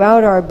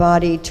 throughout our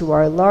body, to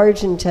our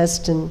large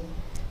intestine.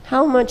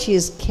 How much he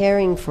is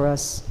caring for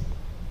us.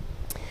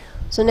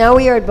 So now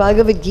we are at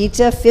Bhagavad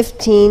Gita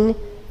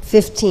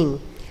 15:15.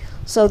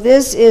 So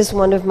this is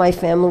one of my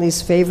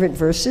family's favorite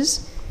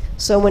verses.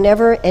 So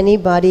whenever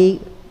anybody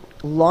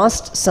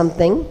lost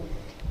something,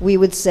 we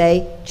would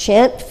say,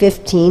 chant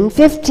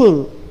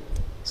 15:15.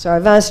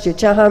 Sarvastra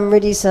chaham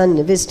ridi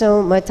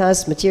sannivisto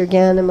matas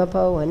matirganam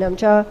apohanam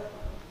cha.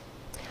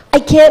 I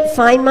can't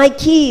find my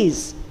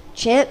keys.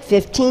 Chant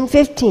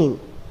 15:15.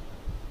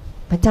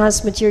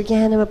 Matas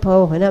matirganam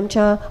apohanam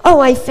cha. Oh,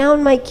 I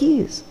found my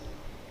keys.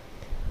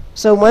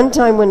 So one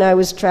time when I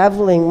was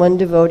traveling, one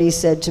devotee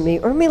said to me,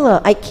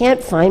 Urmila, I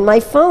can't find my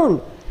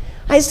phone.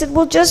 I said,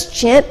 well, just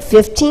chant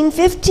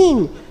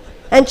 15:15.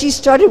 And she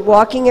started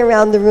walking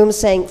around the room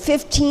saying,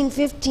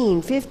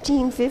 15:15,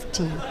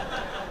 15:15.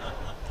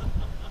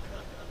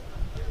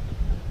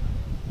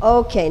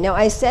 Okay, now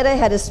I said I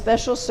had a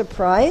special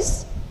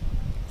surprise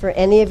for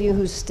any of you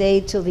who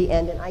stayed till the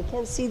end, and I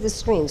can't see the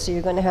screen, so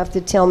you're going to have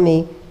to tell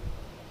me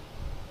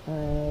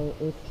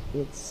if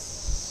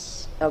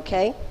it's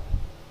okay.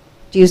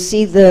 Do you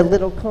see the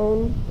little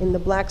cone in the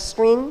black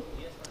screen?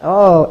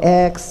 Oh,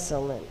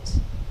 excellent.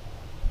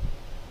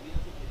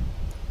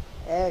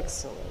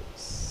 Excellent.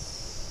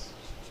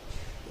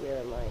 Where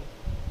am I?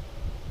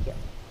 Here.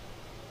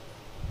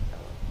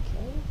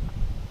 Okay.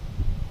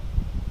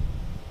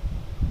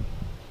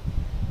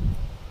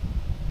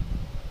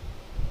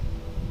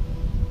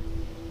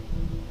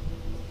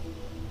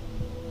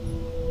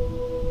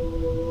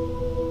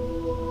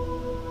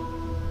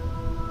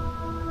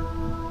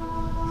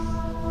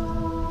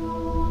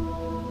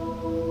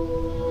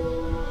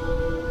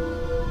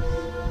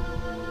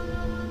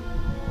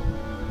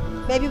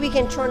 Maybe we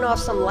can turn off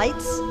some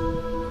lights.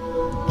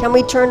 Can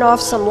we turn off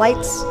some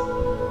lights?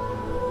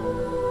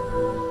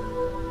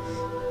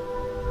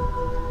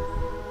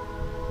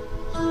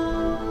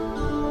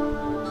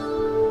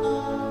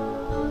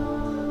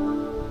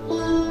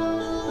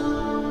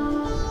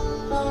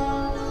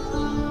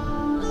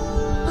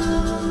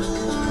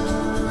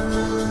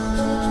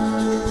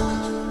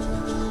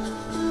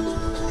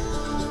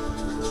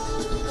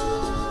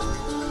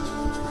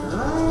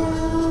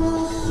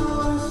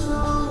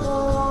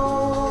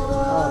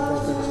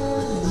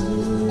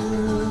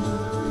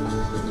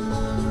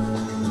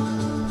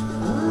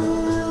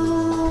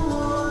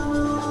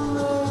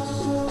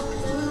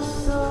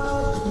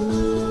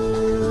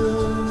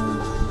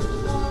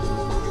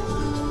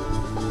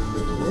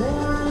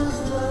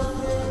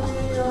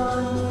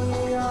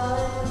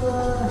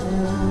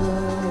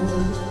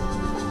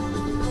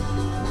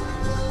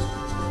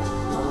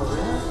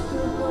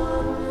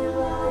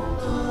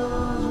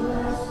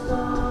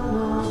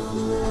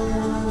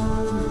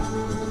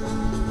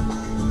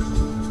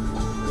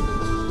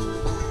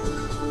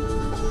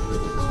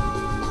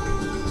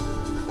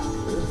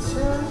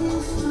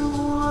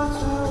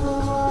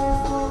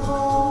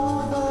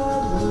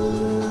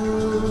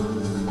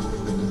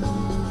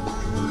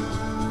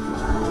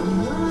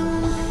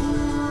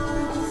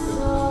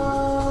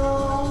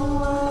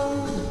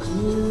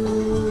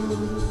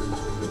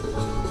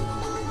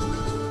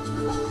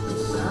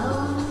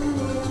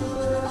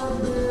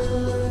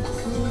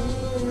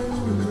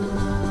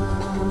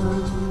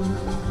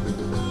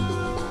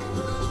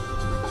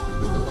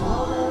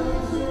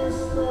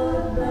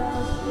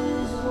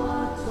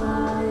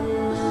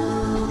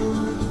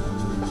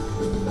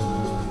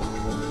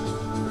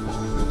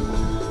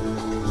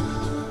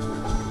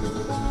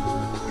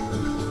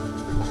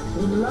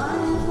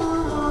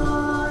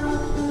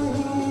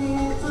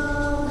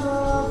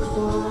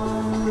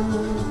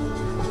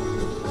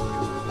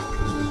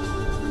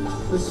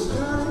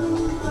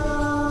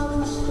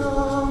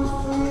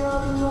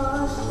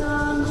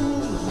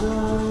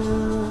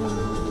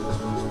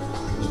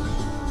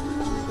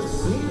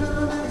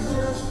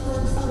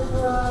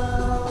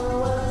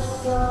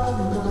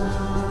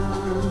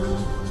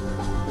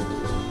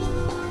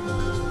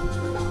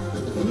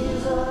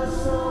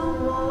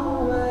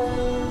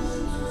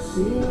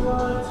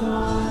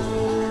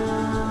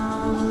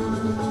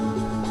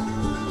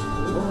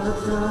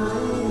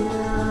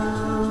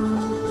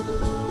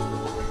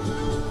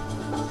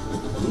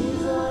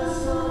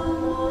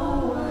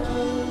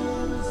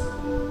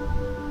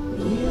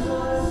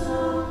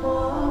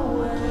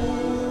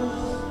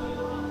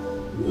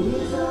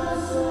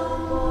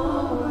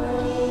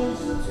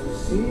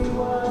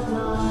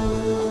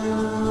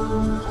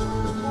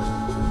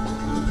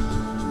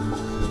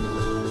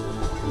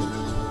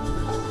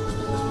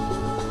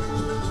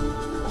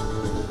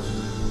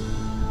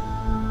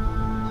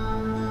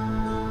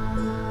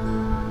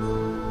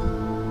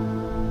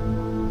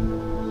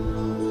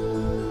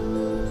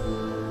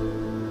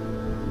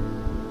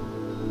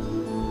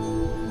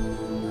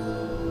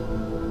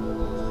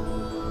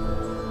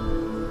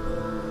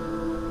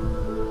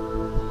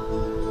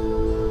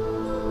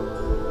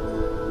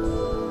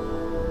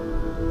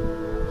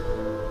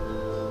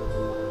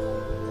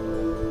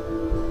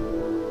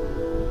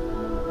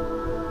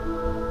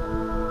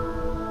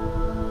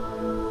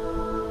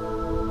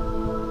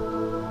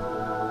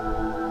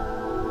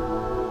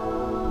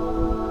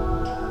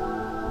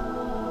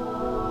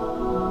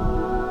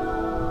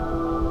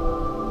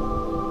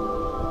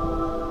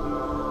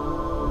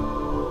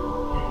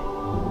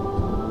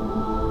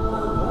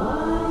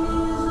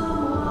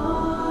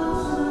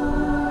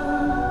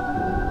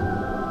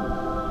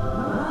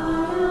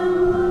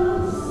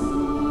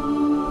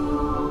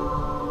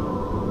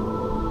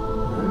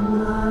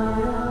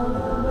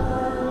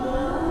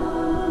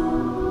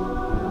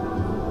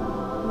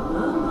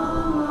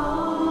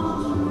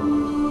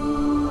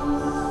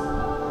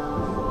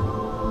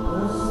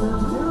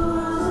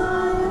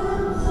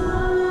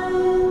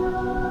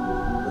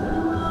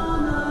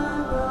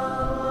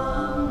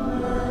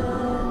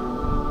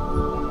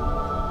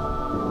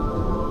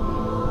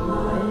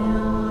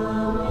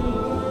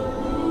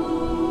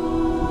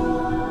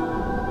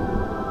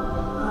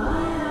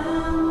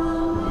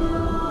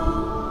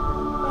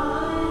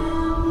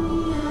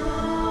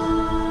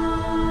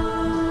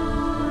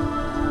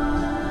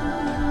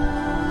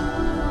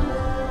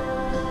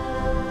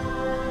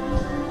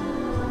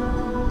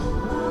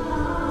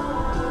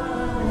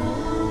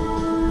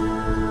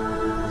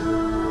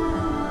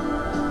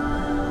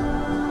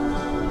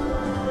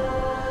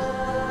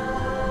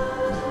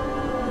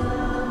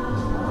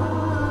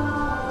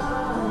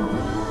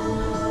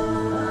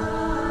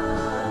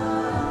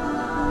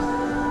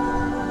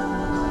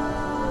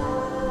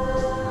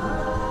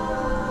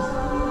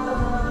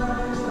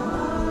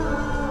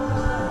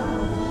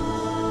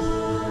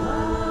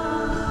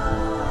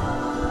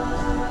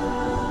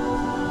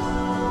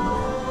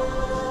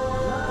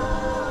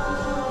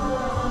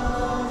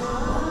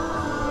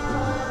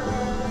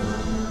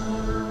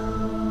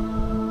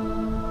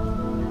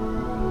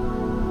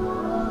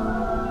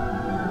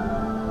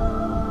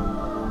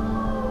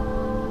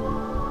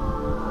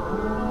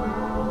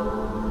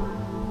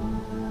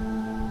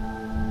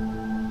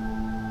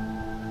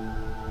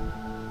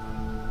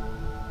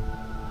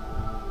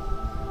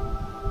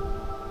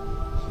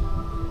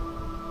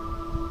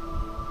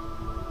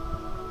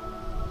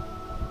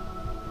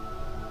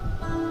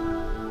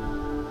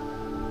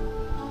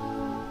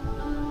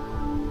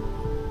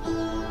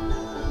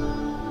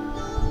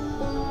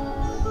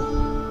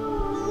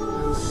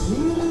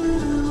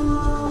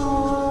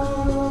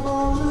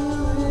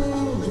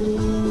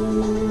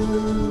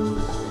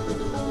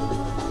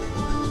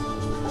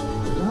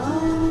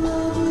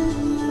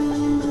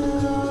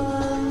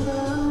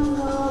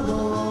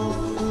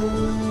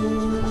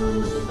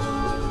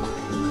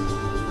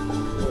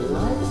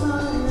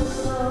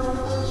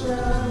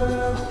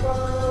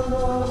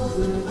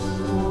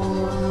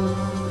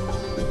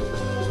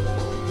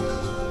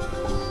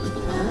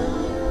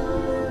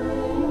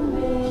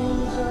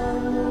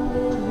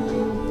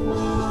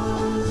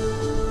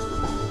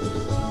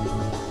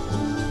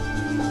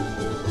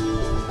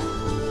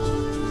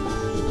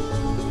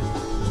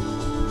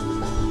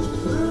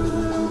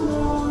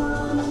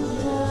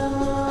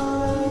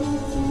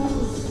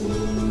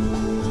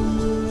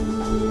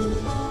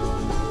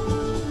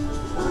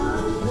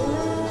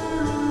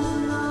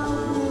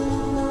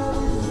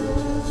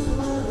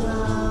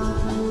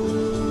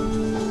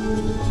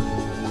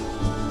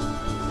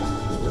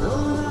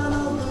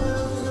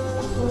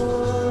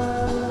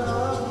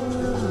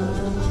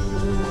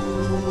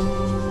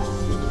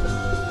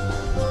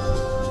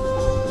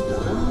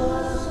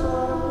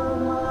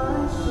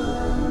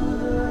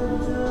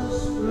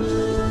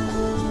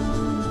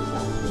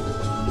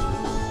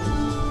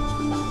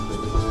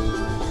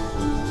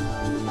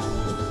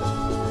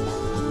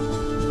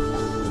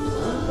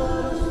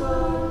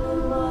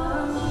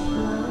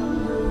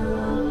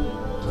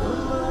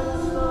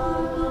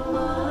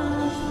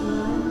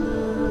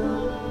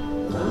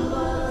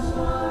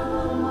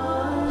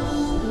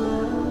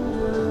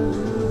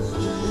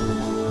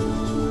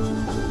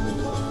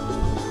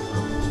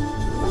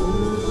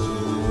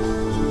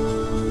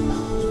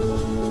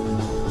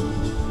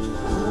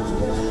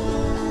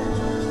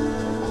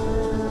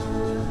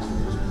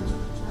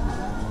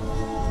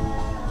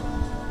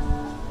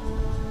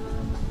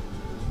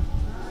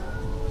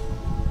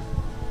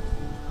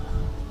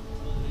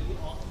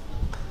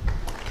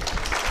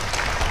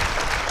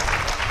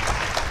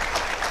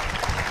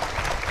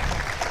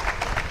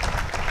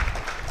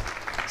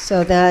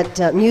 So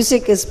that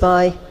music is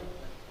by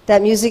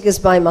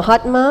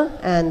Mahatma,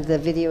 and the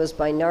video is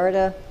by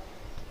Narada.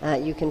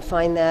 You can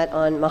find that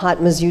on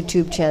Mahatma's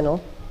YouTube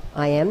channel,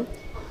 I Am.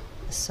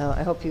 So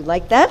I hope you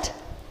like that.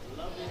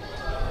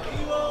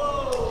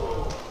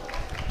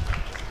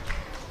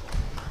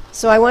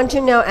 So I want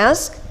to now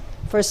ask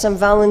for some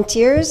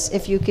volunteers,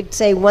 if you could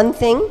say one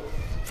thing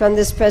from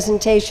this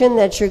presentation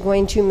that you're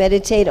going to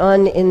meditate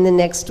on in the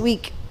next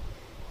week.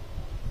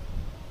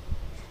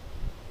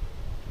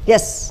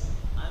 Yes?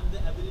 I'm the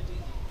ability.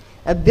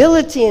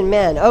 Ability in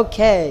man,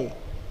 okay.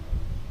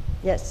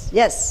 Yes,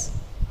 yes.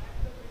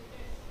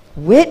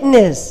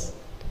 Witness.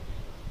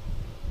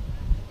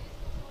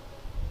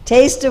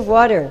 Taste of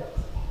water.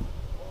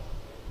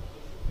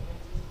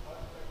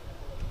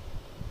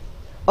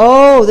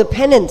 Oh, the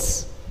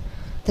penance.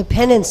 The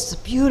penance,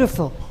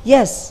 beautiful.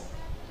 Yes.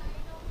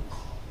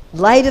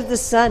 Light of the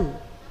sun.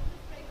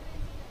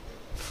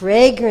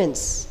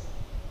 Fragrance.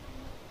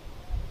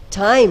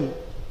 Time.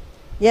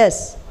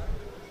 Yes.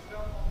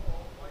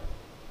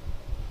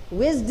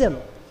 Wisdom.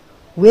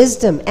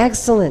 Wisdom,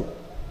 excellent.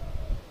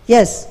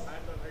 Yes.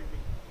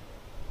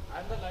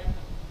 I'm the lightning.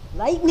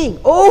 Lightning.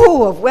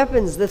 Oh, of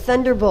weapons, the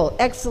thunderbolt.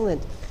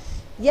 Excellent.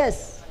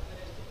 Yes.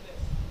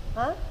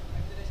 Huh?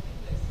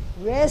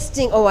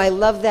 Resting. Oh, I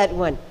love that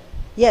one.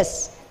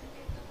 Yes.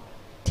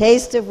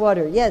 Taste of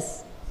water.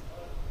 Yes.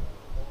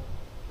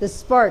 The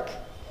spark.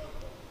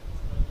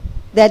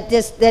 That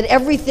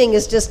everything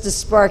is just a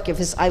spark of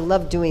his. I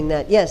love doing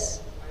that. Yes.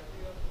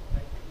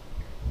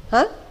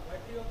 Huh?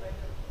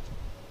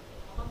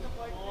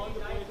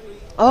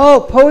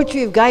 Oh,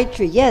 poetry of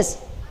Gayatri. Yes.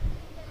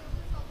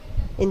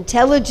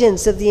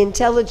 Intelligence of the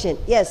intelligent.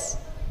 Yes.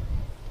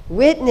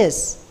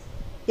 Witness.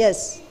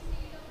 Yes.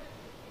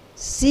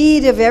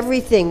 Seed of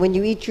everything when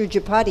you eat your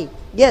chapati.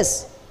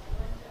 Yes.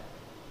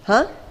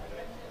 Huh?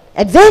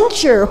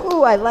 Adventure.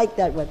 Oh, I like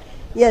that one.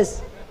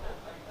 Yes.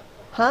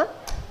 Huh?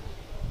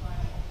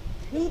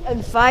 Heat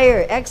and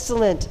fire.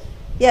 Excellent.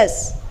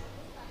 Yes.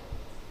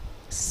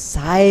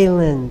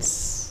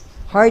 Silence.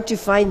 Hard to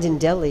find in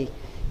Delhi.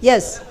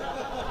 Yes.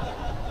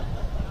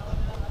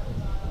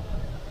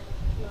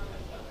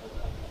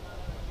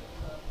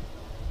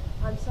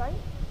 I'm sorry?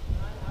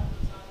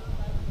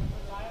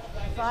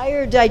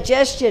 Fire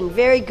digestion.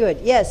 Very good.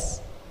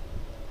 Yes.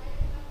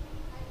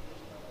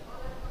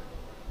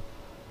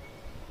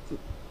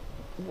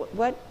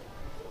 What?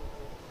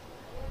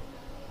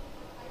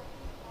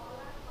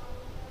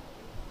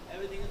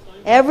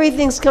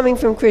 Everything's coming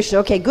from Krishna.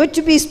 Okay, good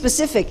to be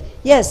specific.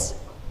 Yes.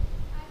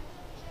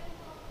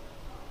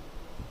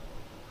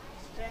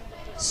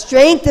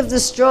 Strength of the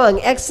strong.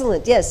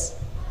 Excellent. Yes.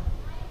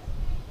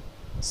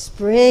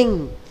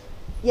 Spring.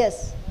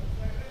 Yes.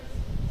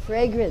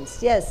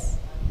 Fragrance. Yes.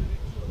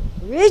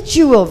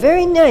 Ritual.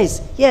 Very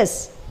nice.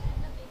 Yes.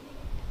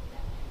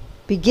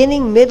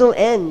 Beginning, middle,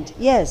 end.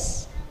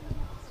 Yes.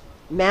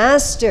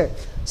 Master.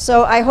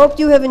 So I hope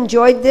you have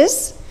enjoyed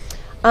this.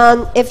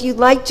 If you'd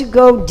like to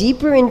go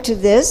deeper into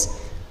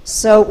this,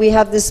 so we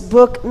have this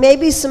book.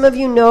 Maybe some of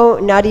you know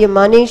Nadia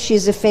Mani.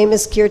 She's a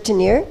famous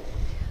kirtaneer.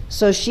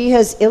 So she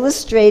has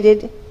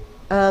illustrated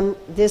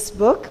this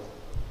book.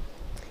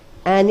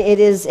 And it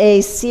is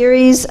a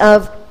series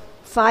of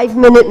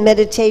 5-minute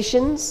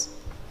meditations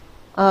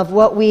of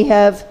what we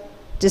have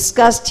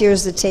discussed.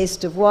 Here's the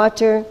taste of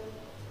water,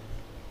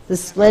 the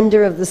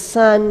splendor of the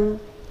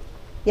sun.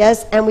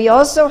 Yes, and we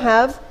also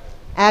have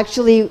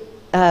actually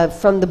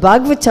from the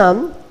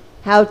Bhagavatam,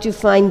 how to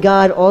find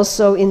God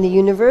also in the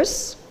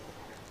universe.